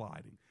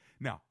backsliding.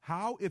 Now,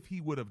 how if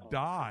he would have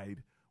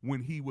died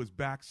when he was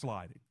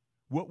backsliding?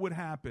 What would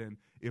happen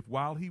if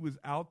while he was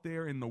out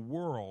there in the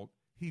world,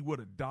 he would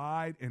have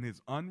died in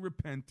his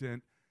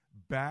unrepentant,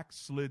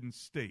 backslidden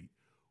state?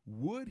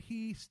 Would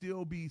he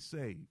still be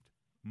saved?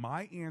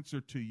 My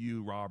answer to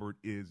you, Robert,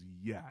 is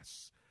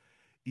yes.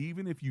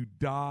 Even if you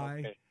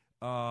die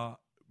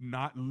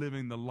not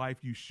living the life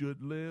you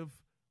should live,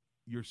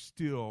 you're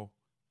still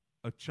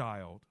a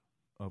child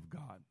of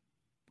God.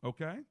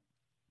 Okay?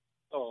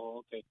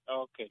 Oh, okay.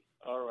 Okay.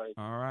 All right.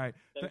 All right.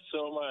 Thanks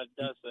so much.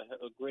 That's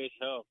a great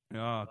help.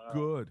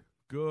 Good.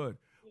 Good.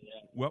 Yeah.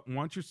 Well,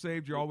 once you're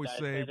saved, you're always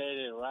saved. I said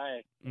it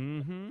right.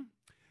 Mm-hmm.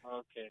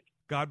 Okay.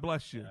 God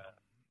bless you.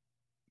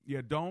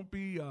 Yeah, don't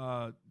be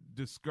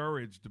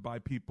discouraged by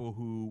people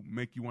who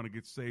make you want to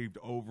get saved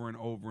over and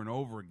over and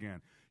over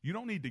again. You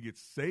don't need to get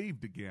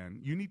saved again.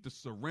 You need to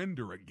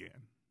surrender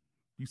again.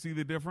 You see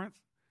the difference?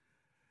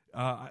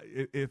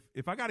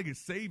 If I got to get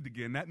saved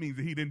again, that means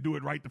that he didn't do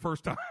it right the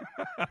first time.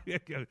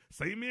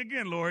 Save me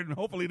again, Lord, and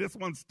hopefully this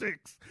one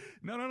sticks.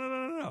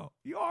 No.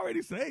 You're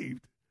already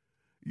saved.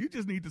 You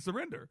just need to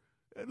surrender.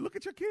 Look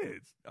at your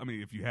kids. I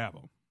mean, if you have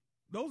them.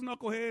 Those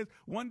knuckleheads,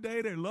 one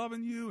day they're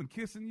loving you and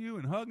kissing you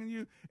and hugging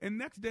you, and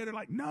next day they're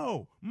like,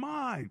 no,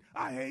 mine.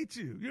 I hate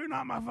you. You're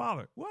not my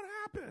father. What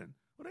happened?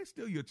 Well, they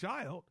still your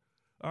child.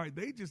 All right,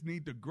 they just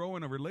need to grow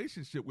in a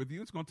relationship with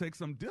you. It's going to take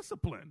some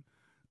discipline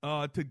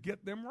to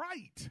get them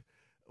right.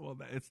 Well,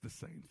 it's the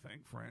same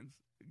thing, friends.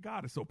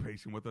 God is so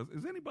patient with us.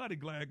 Is anybody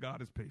glad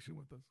God is patient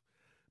with us?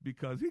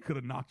 Because he could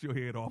have knocked your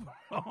head off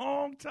a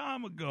long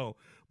time ago.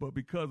 But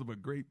because of a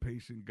great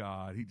patient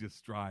God, he just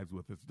strives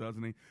with us,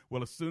 doesn't he?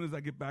 Well, as soon as I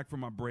get back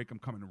from my break, I'm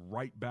coming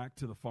right back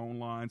to the phone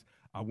lines.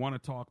 I want to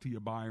talk to you,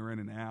 Byron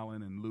and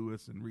Alan and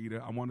Lewis and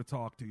Rita. I want to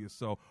talk to you.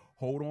 So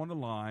hold on the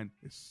line.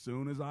 As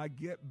soon as I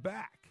get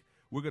back,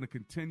 we're going to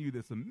continue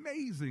this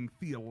amazing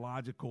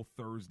Theological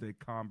Thursday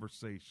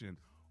conversation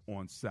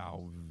on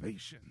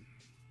salvation.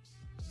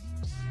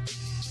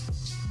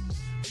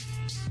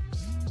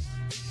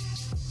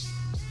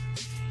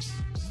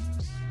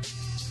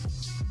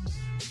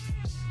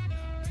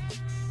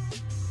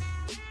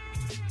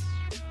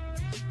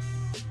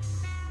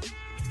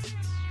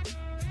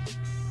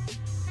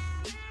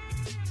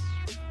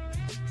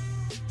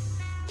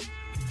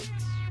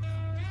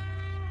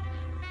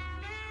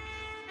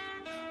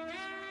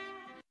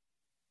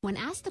 When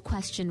asked the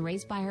question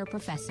raised by her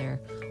professor,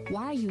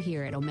 "Why are you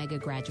here at Omega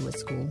Graduate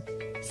School?"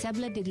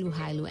 Sebla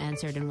Digluhailu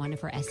answered in one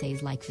of her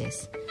essays like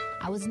this: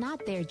 "I was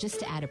not there just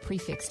to add a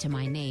prefix to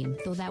my name,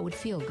 though that would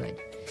feel good.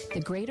 The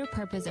greater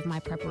purpose of my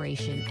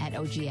preparation at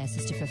OGS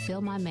is to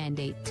fulfill my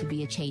mandate to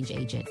be a change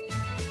agent.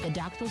 The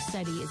doctoral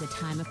study is a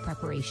time of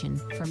preparation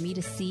for me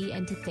to see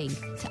and to think,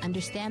 to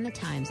understand the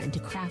times, and to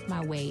craft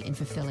my way in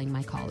fulfilling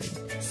my calling."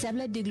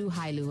 Sebla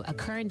Digluhailu, a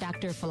current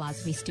Doctor of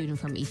Philosophy student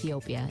from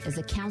Ethiopia, is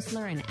a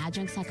counselor and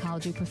adjunct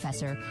psychology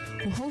professor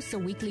who hosts a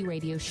weekly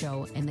radio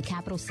show in the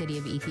capital city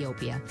of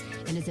Ethiopia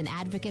and is an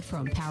advocate for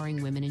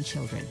empowering women and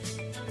children.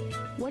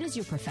 What is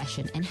your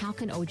profession, and how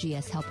can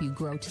OGS help you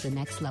grow to the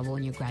next level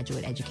in your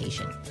graduate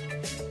education?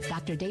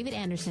 Dr. David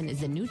Anderson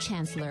is the new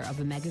chancellor of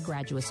Omega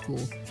Graduate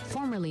School,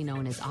 formerly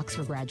known as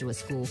Oxford Graduate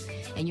School,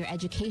 and your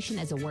education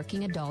as a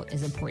working adult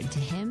is important to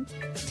him,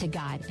 to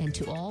God, and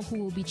to all who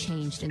will be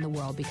changed in the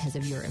world because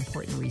of your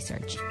important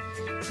research.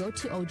 Go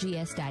to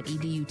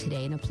ogs.edu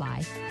today and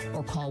apply,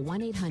 or call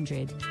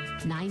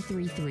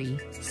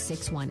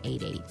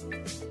 1-800-933-6188.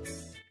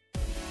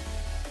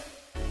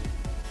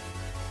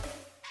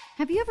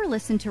 Have you ever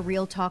listened to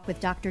Real Talk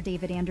with Dr.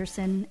 David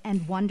Anderson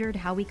and wondered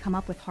how we come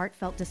up with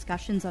heartfelt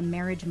discussions on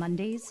Marriage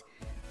Mondays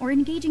or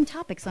engaging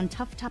topics on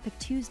Tough Topic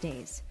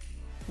Tuesdays?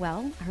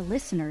 Well, our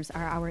listeners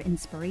are our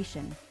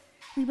inspiration.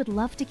 We would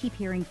love to keep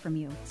hearing from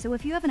you, so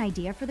if you have an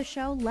idea for the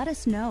show, let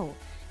us know,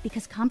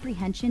 because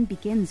comprehension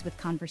begins with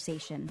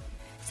conversation.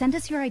 Send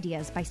us your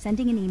ideas by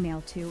sending an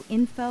email to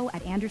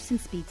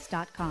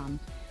info@andersonspeaks.com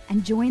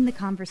and join the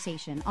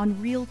conversation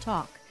on Real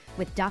Talk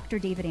with Dr.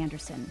 David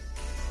Anderson.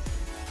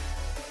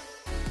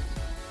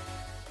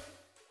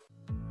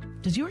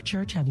 Does your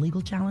church have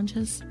legal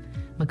challenges?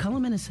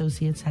 McCullum &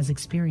 Associates has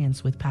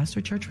experience with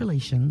pastor-church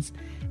relations,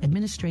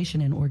 administration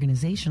and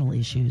organizational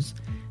issues,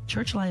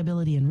 church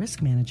liability and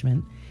risk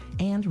management,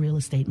 and real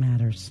estate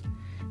matters.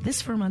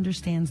 This firm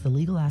understands the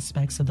legal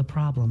aspects of the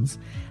problems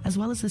as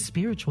well as the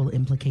spiritual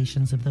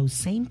implications of those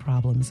same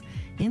problems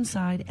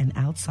inside and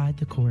outside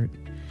the court.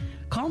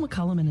 Call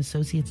McCullum &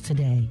 Associates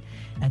today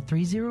at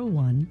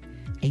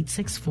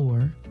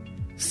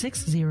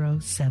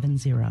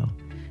 301-864-6070.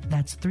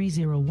 That's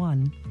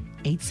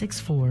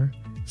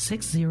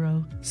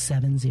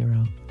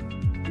 301-864-6070.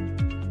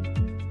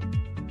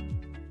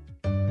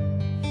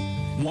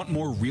 Want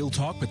more Real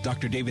Talk with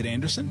Dr. David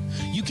Anderson?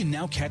 You can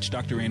now catch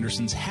Dr.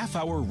 Anderson's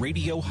half-hour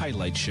radio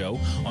highlight show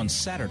on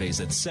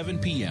Saturdays at 7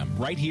 p.m.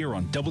 right here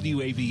on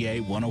WAVA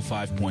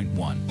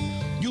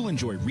 105.1. You'll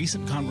enjoy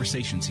recent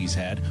conversations he's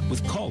had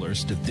with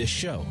callers to this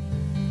show.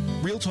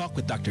 Real Talk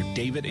with Dr.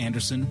 David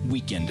Anderson,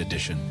 Weekend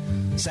Edition.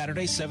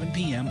 Saturday, 7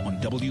 p.m. on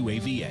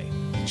WAVA.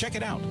 Check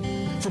it out.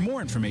 For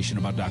more information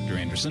about Dr.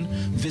 Anderson,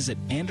 visit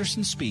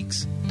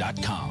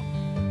AndersonSpeaks.com.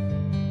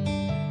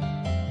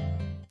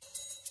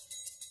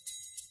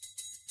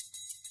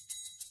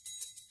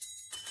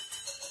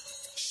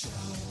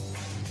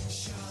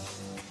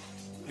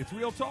 It's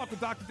Real Talk with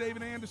Dr.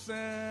 David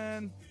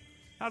Anderson.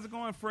 How's it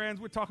going, friends?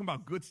 We're talking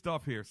about good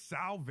stuff here.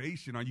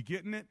 Salvation. Are you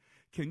getting it?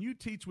 Can you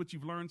teach what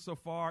you've learned so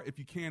far? If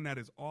you can, that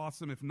is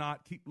awesome. If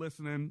not, keep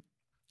listening.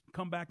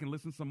 Come back and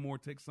listen some more.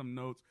 Take some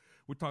notes.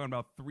 We're talking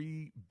about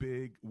 3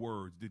 big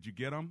words. Did you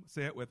get them?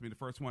 Say it with me. The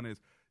first one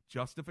is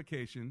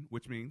justification,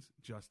 which means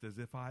just as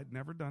if I'd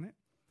never done it.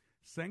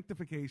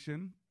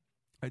 Sanctification.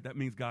 Right, that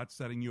means God's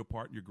setting you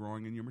apart. You're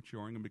growing and you're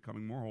maturing and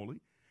becoming more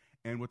holy.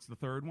 And what's the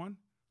third one?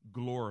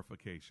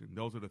 Glorification.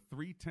 Those are the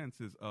 3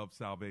 tenses of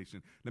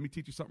salvation. Let me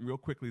teach you something real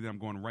quickly, then I'm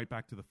going right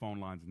back to the phone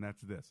lines, and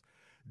that's this.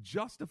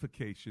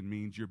 Justification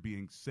means you're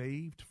being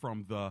saved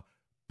from the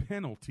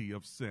penalty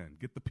of sin.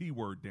 Get the P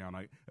word down.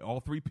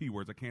 All 3 P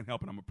words. I can't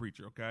help it. I'm a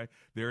preacher, okay?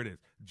 There it is.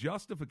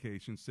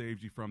 Justification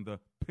saves you from the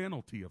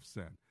penalty of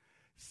sin.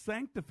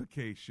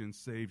 Sanctification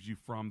saves you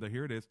from the,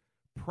 here it is,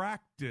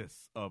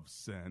 practice of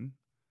sin.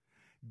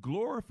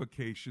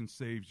 Glorification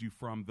saves you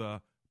from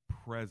the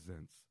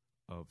presence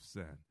of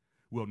sin.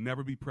 We'll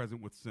never be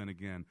present with sin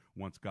again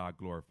once God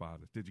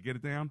glorifies us. Did you get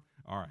it down?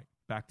 All right,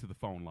 back to the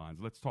phone lines.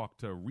 Let's talk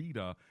to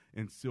Rita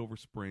in Silver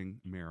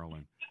Spring,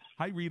 Maryland.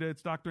 Hi, Rita.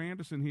 It's Dr.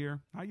 Anderson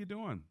here. How you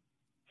doing?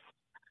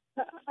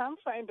 I'm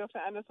fine, Dr.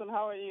 Anderson.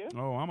 How are you?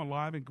 Oh, I'm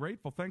alive and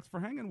grateful. Thanks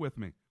for hanging with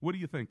me. What are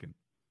you thinking?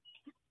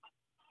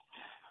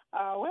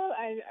 Well,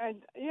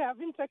 I've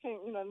been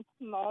taking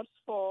notes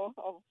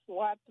of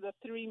what the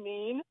 3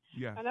 mean.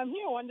 Yeah. And I'm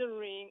here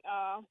wondering,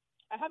 I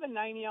have a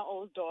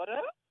 9-year-old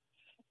daughter.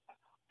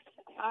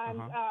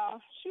 And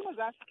she was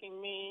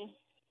asking me,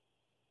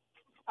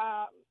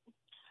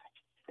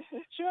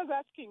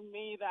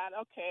 that,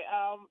 okay,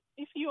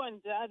 if you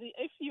and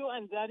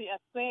daddy are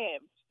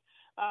saved,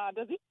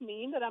 does it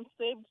mean that I'm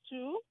saved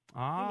too?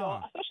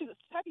 So she's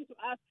starting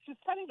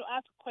to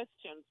ask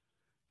questions.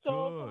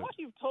 So from what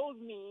you've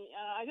told me,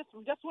 I'm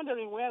just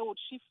wondering, where would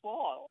she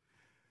fall?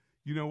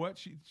 You know what?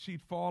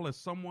 She'd fall as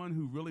someone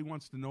who really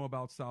wants to know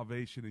about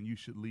salvation, and you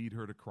should lead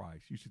her to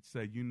Christ. You should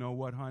say, you know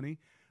what, honey?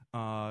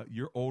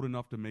 You're old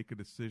enough to make a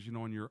decision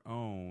on your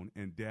own,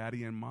 and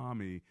daddy and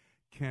mommy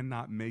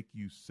cannot make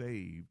you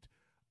saved.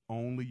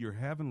 Only your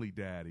heavenly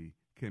daddy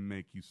can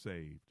make you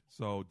saved.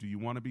 So do you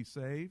want to be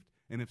saved?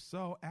 And if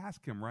so,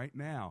 ask him right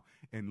now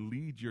and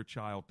lead your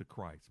child to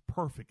Christ.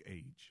 Perfect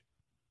age.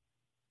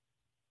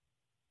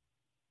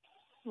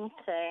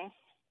 Okay.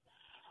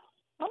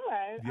 All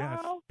right.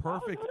 Yes,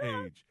 perfect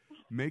I'll age.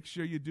 Make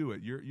sure you do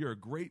it. You're a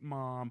great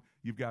mom.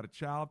 You've got a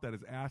child that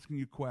is asking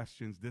you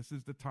questions. This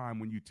is the time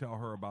when you tell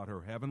her about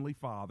her heavenly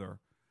Father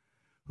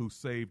who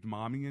saved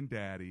mommy and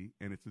daddy,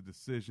 and it's a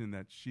decision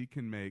that she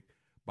can make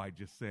by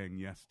just saying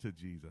yes to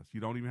Jesus.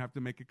 You don't even have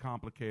to make it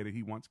complicated.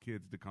 He wants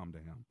kids to come to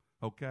him.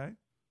 Okay?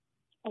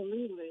 Oh,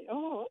 really?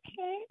 Oh,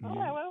 okay. All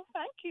right. Well,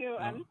 thank you.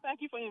 And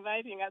thank you for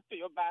inviting us to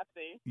your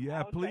birthday. Yeah,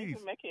 I'll try please.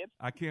 to make it.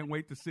 I can't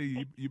wait to see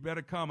you. You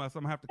better come. I'm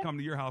going to have to come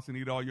to your house and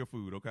eat all your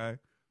food, okay?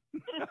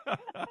 Thank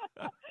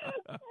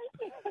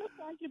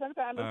you,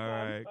 Dr. Anderson. All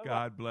right. Bye-bye.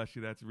 God bless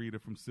you. That's Rita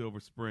from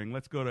Silver Spring.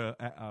 Let's go to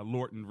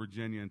Lorton,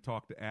 Virginia, and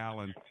talk to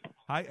Alan.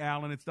 Hi,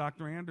 Alan. It's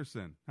Dr.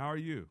 Anderson. How are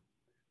you?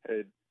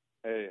 Hey,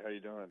 how you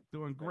doing?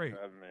 Doing great.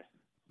 Thanks for having me.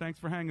 Thanks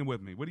for hanging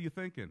with me. What are you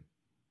thinking?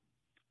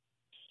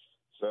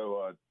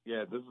 So,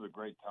 this is a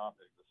great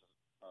topic. This is,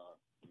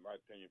 in my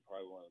opinion,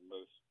 probably one of the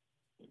most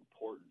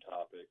important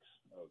topics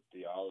of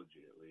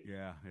theology, at least.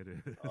 Yeah, it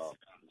is.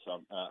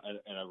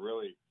 And I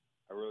really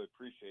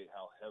appreciate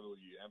how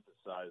heavily you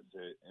emphasized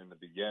it in the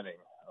beginning,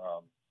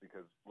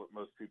 because what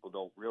most people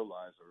don't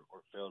realize or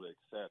fail to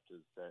accept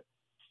is that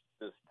at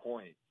this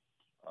point,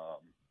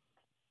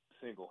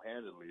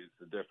 single-handedly, is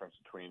the difference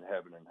between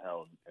heaven and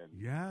hell and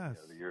yes.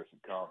 The years to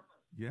come.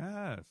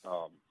 Yes.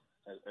 So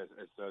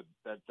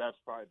that's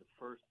probably the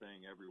first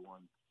thing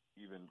everyone,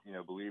 even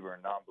believer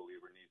and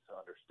non-believer, needs to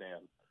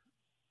understand.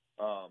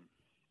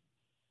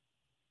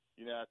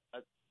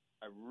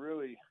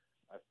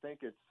 I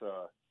think it's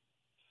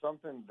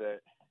something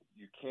that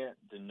you can't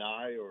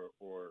deny or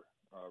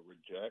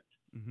reject.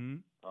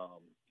 Mm-hmm.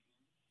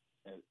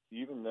 And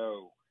even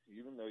though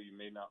you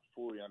may not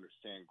fully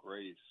understand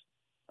grace,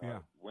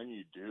 when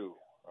you do,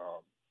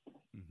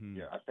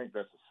 I think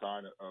that's a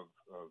sign of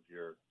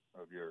your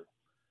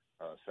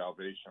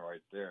salvation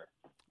right there.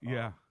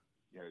 Yeah.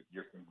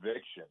 Your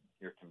conviction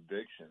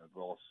of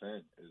all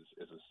sin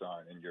is a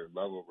sign, and your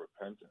level of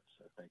repentance,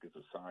 I think, is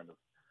a sign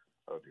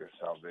of your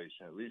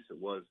salvation. At least it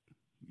was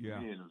to me,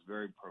 and it was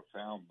very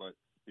profound. But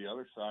the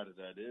other side of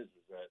that is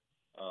that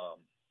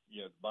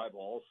the Bible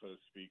also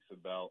speaks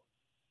about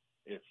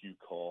if you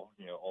call,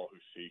 all who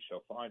seek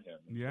shall find him.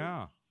 And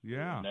yeah.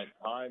 In that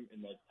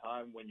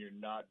time when you're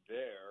not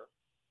there,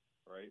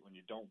 right, when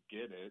you don't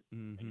get it,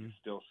 and you're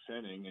still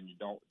sinning, and you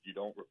don't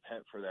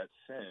repent for that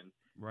sin,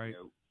 right?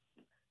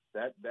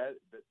 That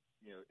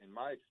in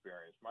my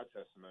experience, my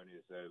testimony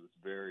is that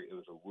it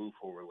was a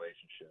woeful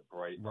relationship,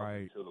 right?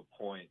 Right. Up to the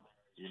point,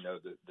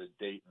 the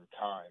date and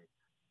time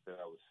that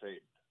I was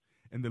saved.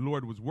 And the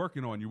Lord was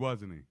working on you,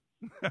 wasn't he?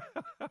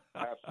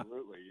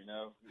 Absolutely.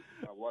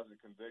 I wasn't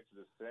convicted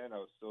of sin. I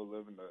was still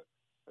living a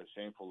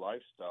shameful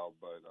lifestyle,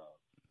 but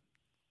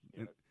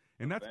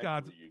and that's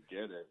God's. You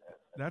get it.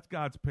 That's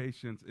God's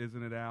patience,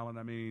 isn't it, Alan?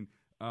 I mean,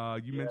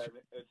 you mentioned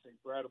it's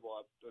incredible.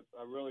 I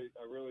really,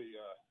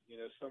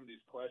 some of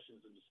these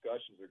questions and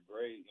discussions are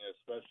great.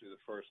 Especially the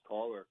first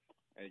caller,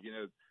 and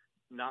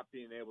not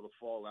being able to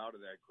fall out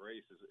of that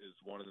grace is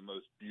one of the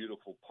most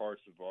beautiful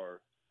parts of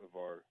our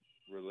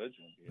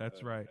religion.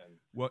 That's right.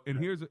 And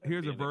here's a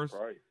verse.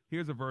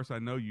 Here's a verse I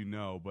know you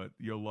know, but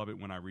you'll love it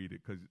when I read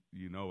it because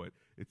you know it.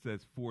 It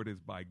says, "For it is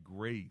by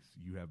grace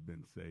you have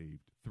been saved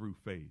through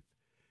faith,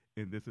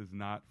 and this is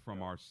not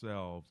from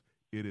ourselves;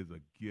 it is a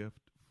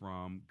gift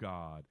from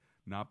God,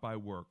 not by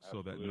works,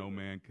 so that no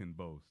man can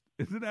boast."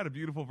 Isn't that a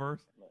beautiful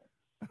verse?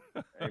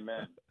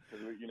 Amen.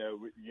 Because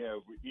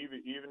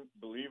even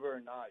believer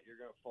or not, you're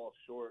going to fall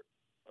short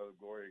of the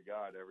glory of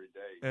God every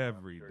day.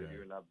 Every day.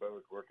 You and I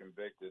both, we're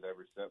convicted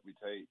every step we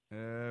take.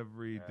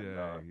 Every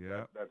day,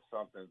 that's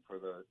something for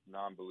the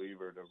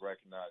non-believer to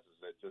recognize, is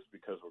that just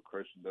because we're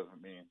Christian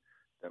doesn't mean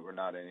that we're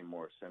not any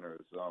more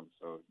sinners. So,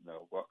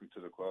 welcome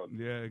to the club.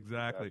 Yeah,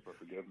 exactly. Ask for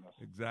forgiveness.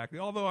 Exactly.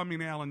 Although, I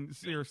mean, Alan,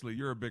 seriously,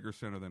 you're a bigger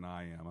sinner than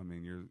I am. I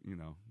mean,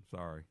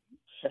 sorry.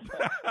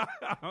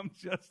 I'm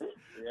just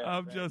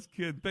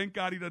kidding. Thank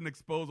God he doesn't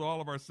expose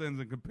all of our sins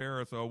and compare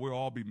us, or we'll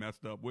all be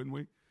messed up, wouldn't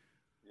we?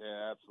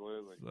 Yeah,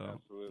 absolutely.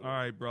 Absolutely. All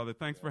right, brother.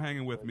 Thanks for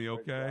hanging with me,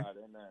 okay? God,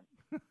 amen.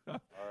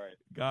 All right.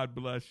 God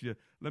bless you.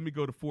 Let me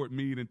go to Fort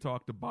Meade and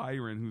talk to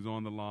Byron, who's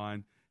on the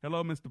line.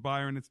 Hello, Mr.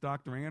 Byron. It's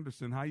Dr.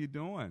 Anderson. How you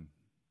doing?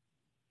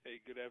 Hey,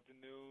 good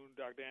afternoon,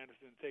 Dr.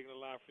 Anderson. Taking a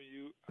line from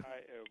you.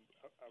 I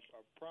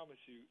promise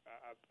you,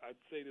 I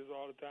say this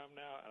all the time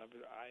now, and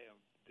I am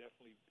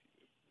definitely,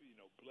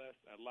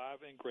 blessed,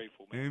 alive, and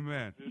grateful, man.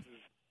 Amen. This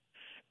is.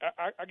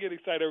 I get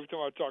excited every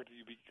time I talk to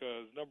you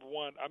because, number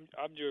one,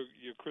 I'm your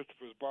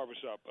Christopher's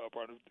Barbershop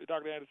partner.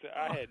 Dr. Anderson,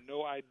 I had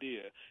no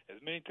idea. As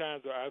many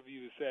times as I've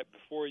either sat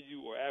before you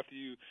or after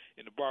you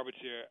in the barber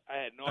chair, I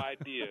had no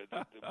idea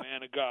the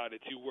man of God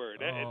that you were.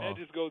 And that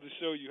just goes to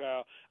show you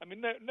how,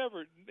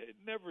 never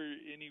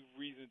any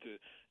reason to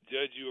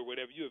judge you or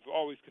whatever. You have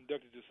always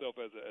conducted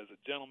yourself as a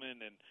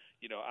gentleman, and,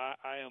 I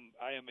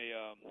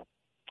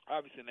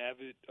obviously an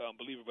avid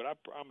believer, but I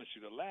promise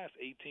you, the last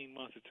 18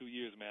 months or 2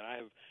 years, man, I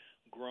have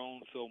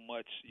grown so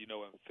much, in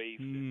faith.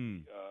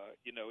 And,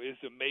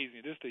 it's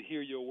amazing just to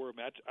hear your word,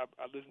 man.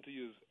 I listen to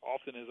you as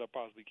often as I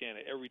possibly can,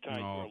 and every time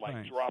you're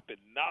like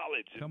dropping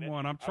knowledge. Come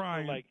on, I'm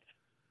trying.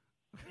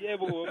 Yeah,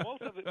 but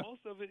most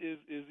of it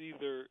is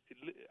either.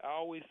 I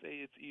always say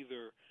it's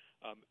either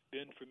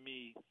been for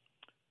me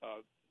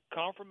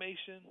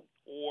confirmation,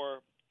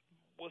 or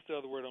what's the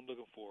other word I'm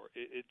looking for?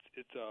 It's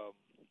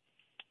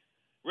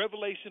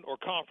revelation or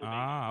confirmation.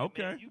 Ah,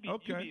 okay. Man, you be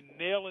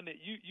nailing it.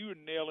 You're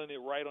nailing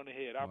it right on the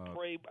head. I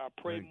pray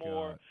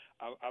more.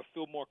 I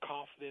feel more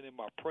confident in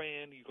my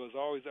praying, because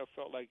always I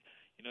felt like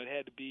it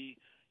had to be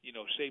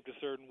shaped a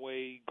certain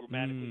way,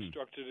 grammatically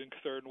structured in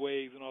certain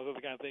ways, and all that other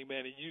kind of thing,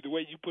 man. And the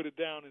way you put it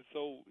down is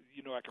so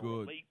I can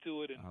relate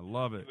to it. And I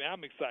love it. Man,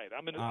 I'm excited.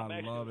 I'm actually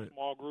in a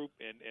small group,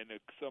 and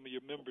some of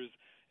your members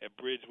at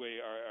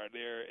Bridgeway are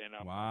there, and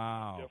I'm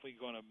definitely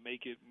going to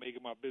make it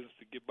my business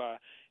to get by.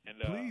 And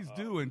please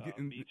do, and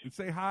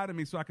say hi to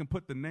me so I can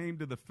put the name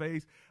to the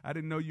face. I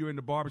didn't know you were in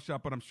the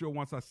barbershop, but I'm sure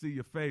once I see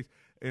your face,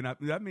 and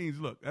that means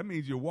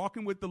you're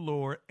walking with the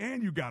Lord,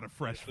 and you got a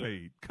fresh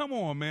fade. Come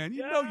on, man,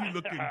 you're looking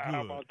good.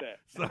 How about that?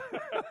 So,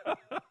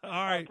 all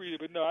right. I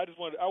appreciate it, but no, I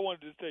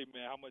wanted to say,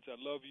 man, how much I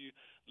love you,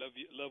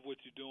 love what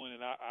you're doing,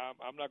 and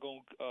I'm not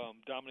going to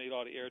dominate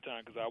all the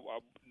airtime, because I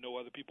know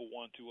other people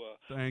want to.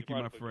 Thank you,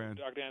 my friend.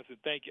 Dr. Anderson,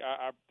 thank you.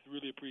 I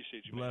really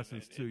appreciate you.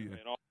 Blessings man, to you.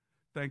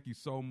 Thank you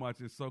so much.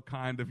 It's so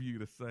kind of you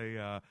to say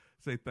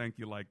thank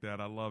you like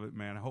that. I love it,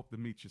 man. I hope to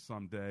meet you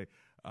someday.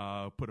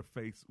 Put a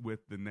face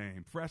with the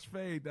name. Fresh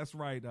Fade, that's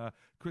right.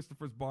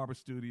 Christopher's Barber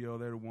Studio,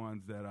 they're the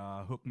ones that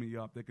hook me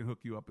up. They can hook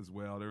you up as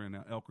well. They're in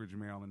Elkridge,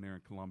 Maryland. They're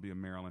in Columbia,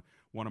 Maryland.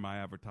 One of my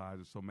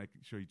advertisers, so make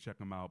sure you check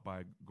them out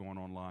by going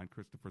online,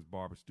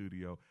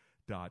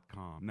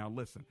 Christopher'sBarberStudio.com. Now,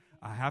 listen,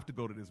 I have to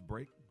go to this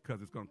break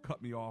because it's going to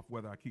cut me off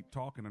whether I keep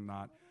talking or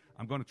not.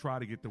 I'm going to try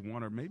to get to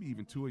one or maybe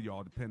even two of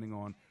y'all, depending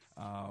on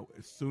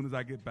as soon as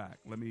I get back.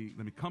 Let me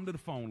come to the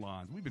phone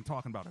lines. We've been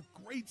talking about a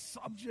great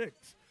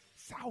subject,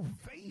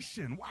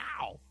 salvation.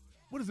 Wow.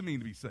 What does it mean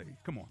to be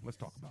saved? Come on, let's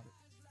talk about it.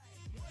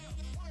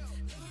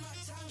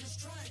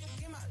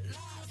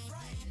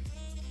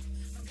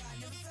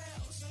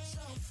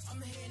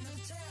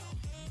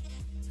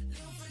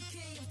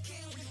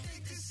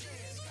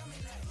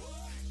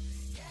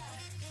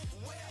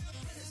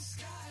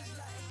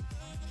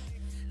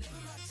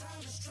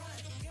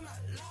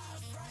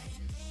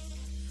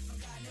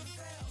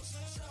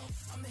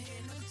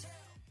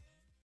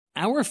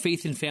 Our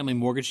Faith and Family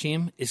Mortgage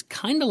team is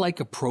kind of like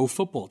a pro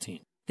football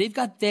team. They've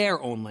got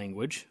their own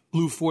language,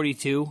 Blue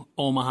 42,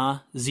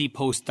 Omaha,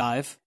 Z-Post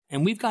Dive,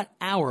 and we've got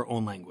our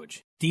own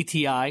language,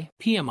 DTI,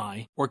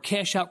 PMI, or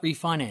Cash Out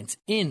Refinance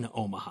in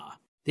Omaha.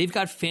 They've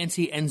got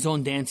fancy end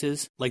zone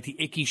dances like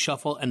the Icky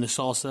Shuffle and the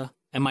Salsa,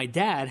 and my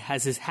dad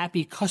has his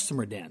happy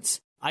customer dance.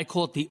 I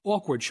call it the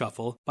Awkward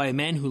Shuffle by a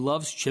man who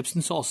loves chips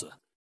and salsa.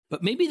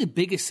 But maybe the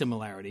biggest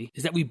similarity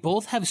is that we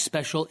both have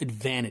special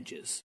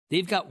advantages.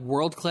 They've got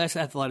world-class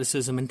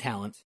athleticism and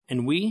talent,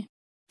 and we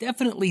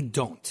definitely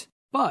don't.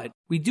 But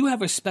we do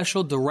have a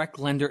special direct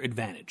lender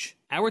advantage.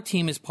 Our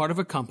team is part of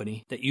a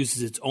company that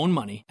uses its own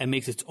money and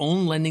makes its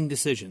own lending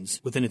decisions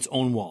within its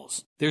own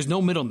walls. There's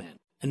no middleman,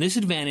 and this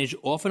advantage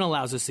often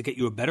allows us to get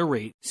you a better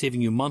rate,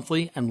 saving you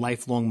monthly and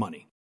lifelong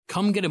money.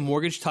 Come get a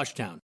mortgage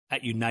touchdown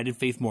at United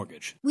Faith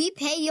Mortgage. We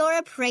pay your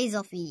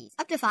appraisal fees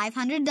up to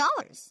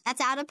 $500. That's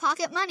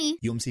out-of-pocket money.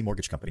 UMC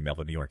Mortgage Company,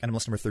 Melville, New York.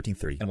 NMLS number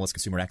 1330.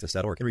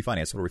 NMLSConsumerAccess.org. And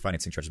refinance. Total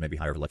refinancing charges may be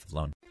higher over life of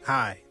loan.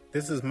 Hi,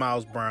 this is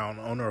Miles Brown,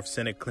 owner of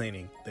Cynic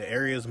Cleaning, the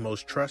area's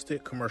most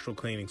trusted commercial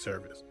cleaning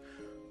service.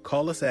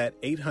 Call us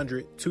at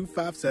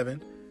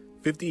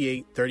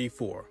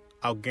 800-257-5834.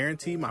 I'll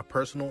guarantee my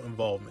personal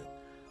involvement.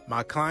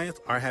 My clients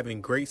are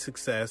having great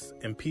success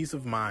and peace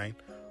of mind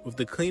with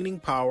the cleaning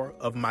power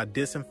of my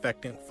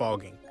disinfectant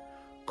fogging.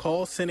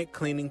 Call Cynic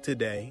Cleaning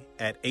today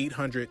at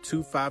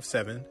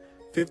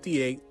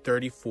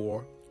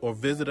 800-257-5834 or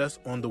visit us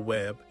on the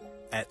web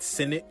at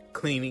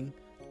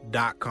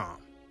cyniccleaning.com.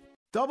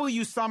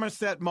 W.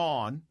 Somerset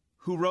Maugham,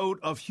 who wrote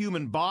of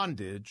human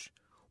bondage,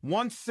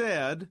 once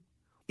said,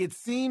 "It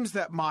seems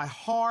that my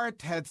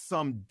heart had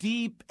some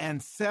deep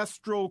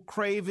ancestral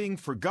craving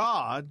for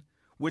God,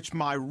 which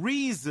my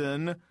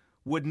reason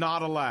would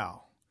not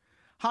allow."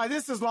 Hi,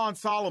 this is Lon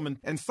Solomon,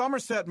 and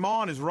Somerset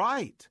Maugham is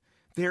right.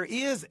 There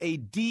is a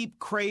deep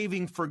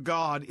craving for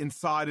God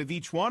inside of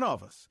each one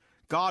of us.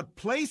 God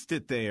placed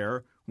it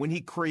there when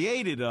He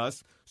created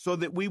us so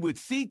that we would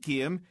seek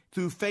Him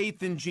through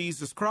faith in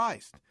Jesus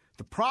Christ.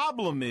 The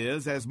problem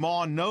is, as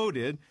Maugham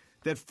noted,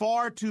 that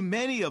far too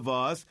many of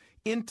us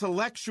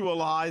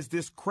intellectualize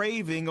this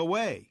craving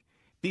away.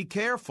 Be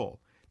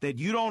careful that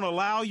you don't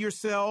allow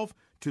yourself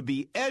to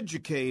be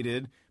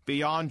educated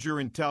beyond your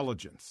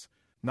intelligence.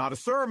 Not a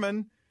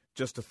sermon,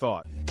 just a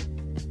thought.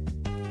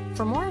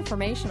 For more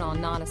information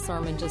on Not a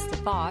Sermon, Just a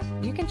Thought,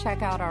 you can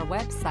check out our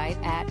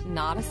website at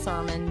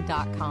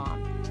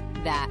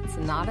notasermon.com. That's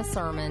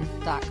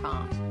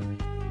notasermon.com.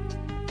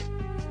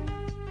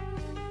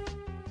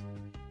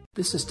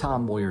 This is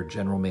Tom Moyer,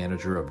 General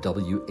Manager of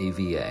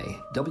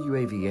WAVA.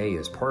 WAVA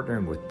is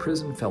partnering with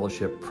Prison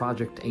Fellowship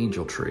Project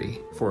Angel Tree.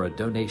 For a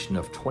donation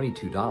of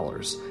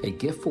 $22, a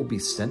gift will be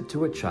sent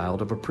to a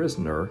child of a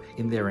prisoner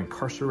in their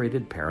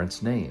incarcerated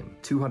parent's name.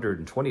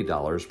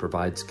 $220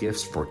 provides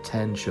gifts for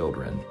 10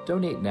 children.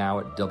 Donate now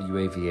at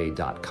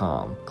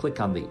WAVA.com. Click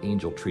on the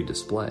Angel Tree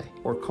display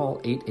or call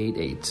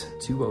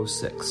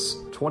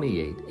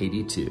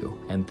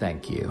 888-206-2882. And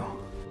thank you.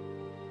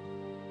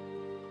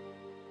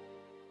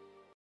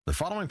 The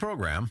following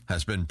program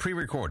has been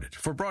pre-recorded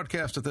for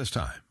broadcast at this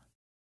time.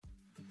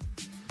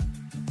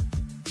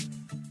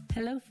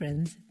 Hello,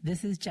 friends.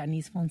 This is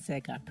Janice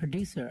Fonseca,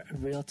 producer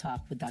of Real Talk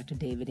with Dr.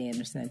 David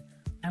Anderson.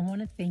 I want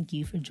to thank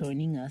you for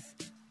joining us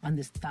on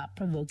this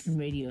thought-provoking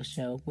radio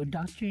show where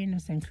Dr.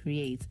 Anderson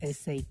creates a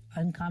safe,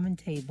 uncommon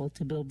table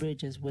to build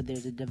bridges where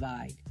there's a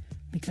divide.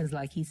 Because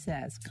like he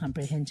says,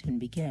 comprehension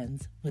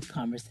begins with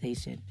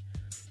conversation.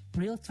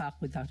 Real Talk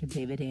with Dr.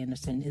 David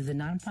Anderson is a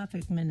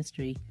nonprofit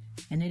ministry,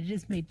 and it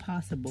is made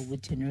possible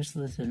with generous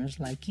listeners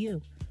like you.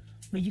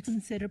 Will you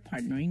consider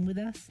partnering with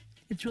us?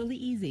 It's really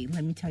easy.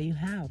 Let me tell you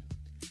how.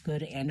 Go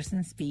to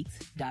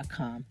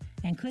AndersonSpeaks.com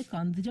and click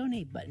on the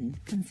donate button.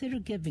 Consider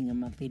giving a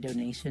monthly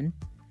donation.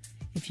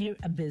 If you're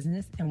a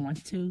business and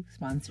want to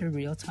sponsor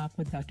Real Talk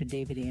with Dr.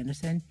 David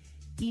Anderson,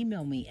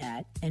 email me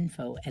at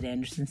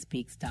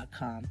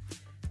info@AndersonSpeaks.com.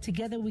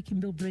 Together we can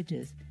build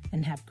bridges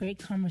and have great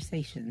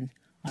conversations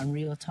on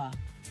Real Talk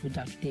with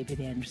Dr. David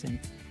Anderson.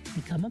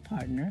 Become a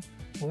partner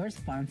or a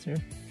sponsor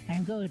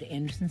and go to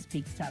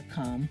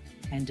AndersonSpeaks.com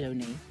and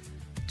donate.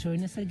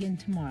 Join us again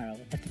tomorrow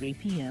at 3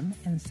 p.m.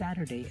 and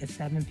Saturday at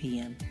 7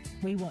 p.m.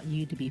 We want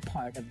you to be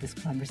part of this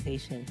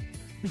conversation.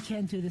 We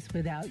can't do this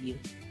without you.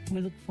 We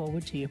look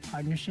forward to your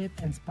partnership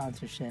and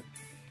sponsorship.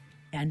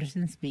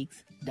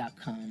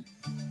 AndersonSpeaks.com.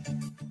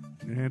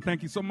 And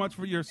thank you so much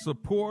for your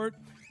support.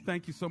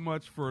 Thank you so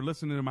much for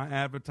listening to my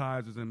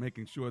advertisers and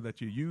making sure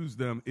that you use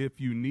them if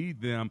you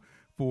need them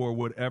for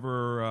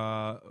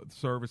whatever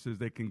services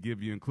they can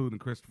give you, including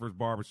Christopher's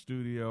Barber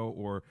Studio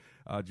or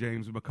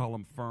James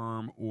McCullum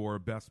Firm or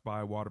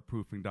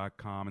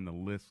BestBuyWaterproofing.com, and the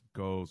list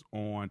goes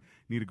on.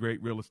 Need a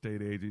great real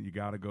estate agent? You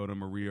got to go to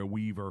Maria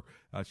Weaver.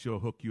 She'll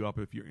hook you up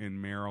if you're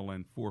in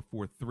Maryland,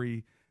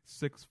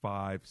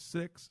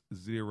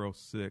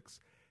 443-656-0687.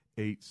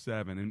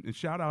 And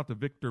shout out to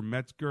Victor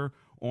Metzger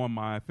on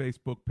my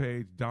Facebook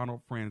page,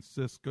 Donald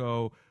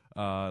Francisco,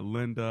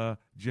 Linda,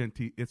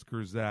 Genti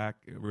Itzkerzak,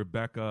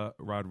 Rebecca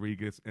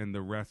Rodriguez, and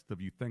the rest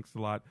of you. Thanks a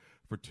lot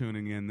for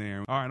tuning in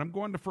there. All right, I'm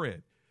going to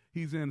Fred.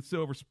 He's in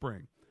Silver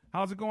Spring.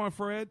 How's it going,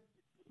 Fred?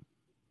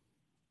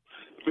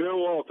 Very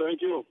well,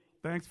 thank you.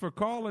 Thanks for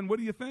calling. What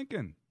are you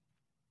thinking?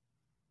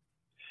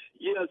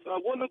 Yes, I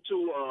wanted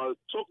to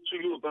talk to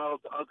you about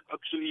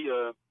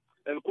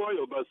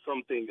inquire about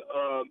something.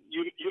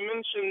 You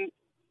mentioned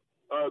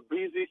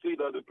basically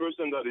that the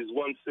person that is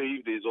once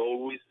saved is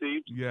always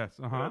saved. Yes.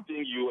 I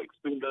think you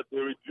explained that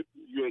very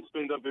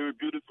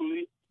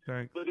beautifully.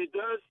 Thanks. But it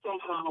does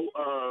somehow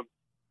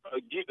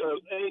give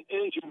an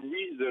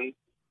reason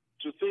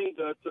to think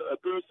that a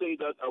person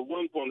that at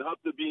one point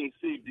after being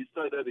saved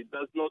decided he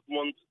does not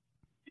want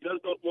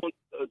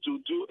to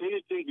do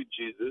anything with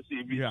Jesus.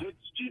 He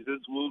rejects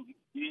Jesus, will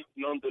be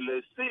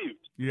nonetheless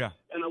saved. Yeah.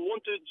 And I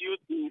wanted you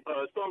to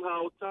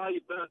somehow tie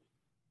that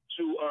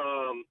to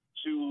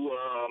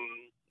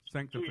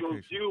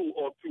your view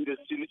of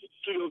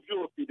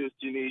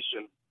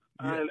predestination.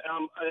 Yeah. And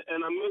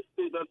I must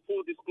say that,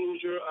 full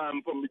disclosure,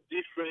 I'm from a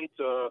different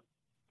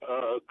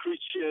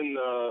Christian.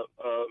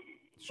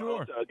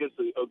 Sure. I guess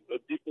a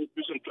different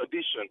Christian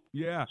tradition.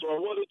 Yeah. So I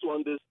wanted to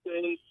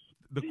understand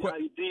the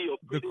idea of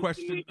the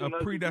question of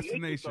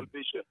predestination.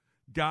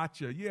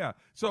 Gotcha. Yeah.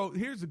 So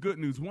here's the good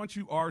news. Once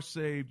you are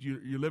saved,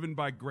 you're living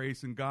by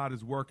grace, and God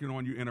is working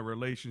on you in a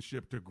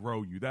relationship to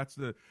grow you. That's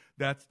the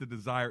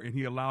desire, and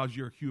he allows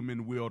your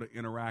human will to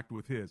interact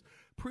with his.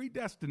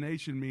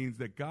 Predestination means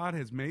that God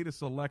has made a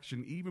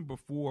selection even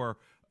before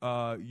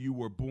you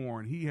were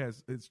born. He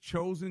has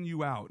chosen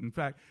you out. In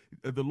fact,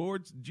 the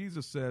Lord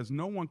Jesus says,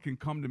 no one can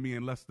come to me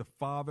unless the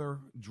Father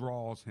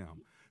draws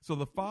him. So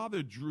the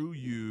Father drew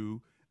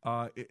you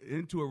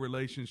into a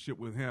relationship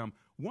with him.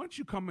 Once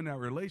you come in that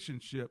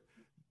relationship,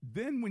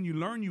 then when you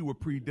learn you were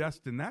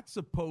predestined, that's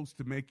supposed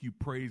to make you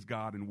praise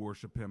God and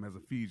worship him, as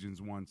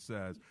Ephesians 1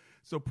 says.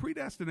 So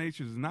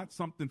predestination is not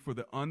something for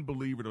the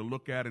unbeliever to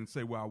look at and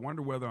say, well, I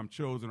wonder whether I'm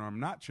chosen or I'm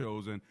not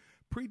chosen.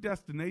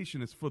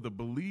 Predestination is for the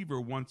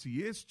believer once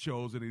he is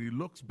chosen and he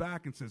looks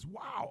back and says,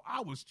 wow, I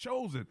was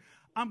chosen.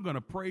 I'm going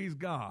to praise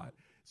God.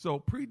 So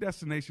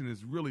predestination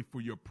is really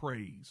for your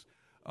praise.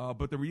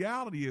 But the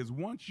reality is,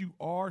 once you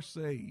are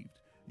saved,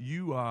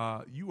 you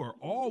are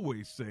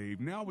always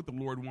saved. Now what the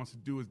Lord wants to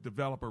do is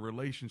develop a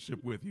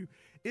relationship with you.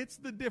 It's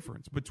the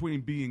difference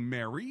between being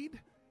married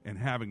and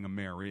having a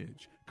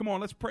marriage. Come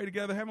on, let's pray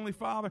together. Heavenly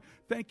Father,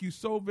 thank you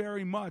so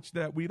very much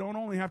that we don't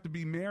only have to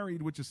be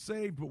married, which is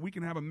saved, but we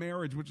can have a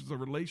marriage, which is a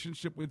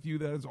relationship with you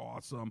that is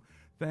awesome.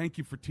 Thank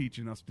you for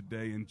teaching us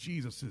today. In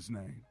Jesus'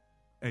 name,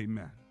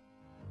 amen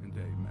and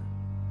amen.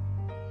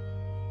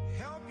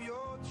 Help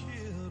your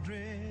children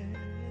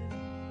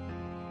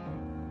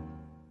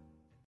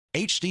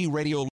HD Radio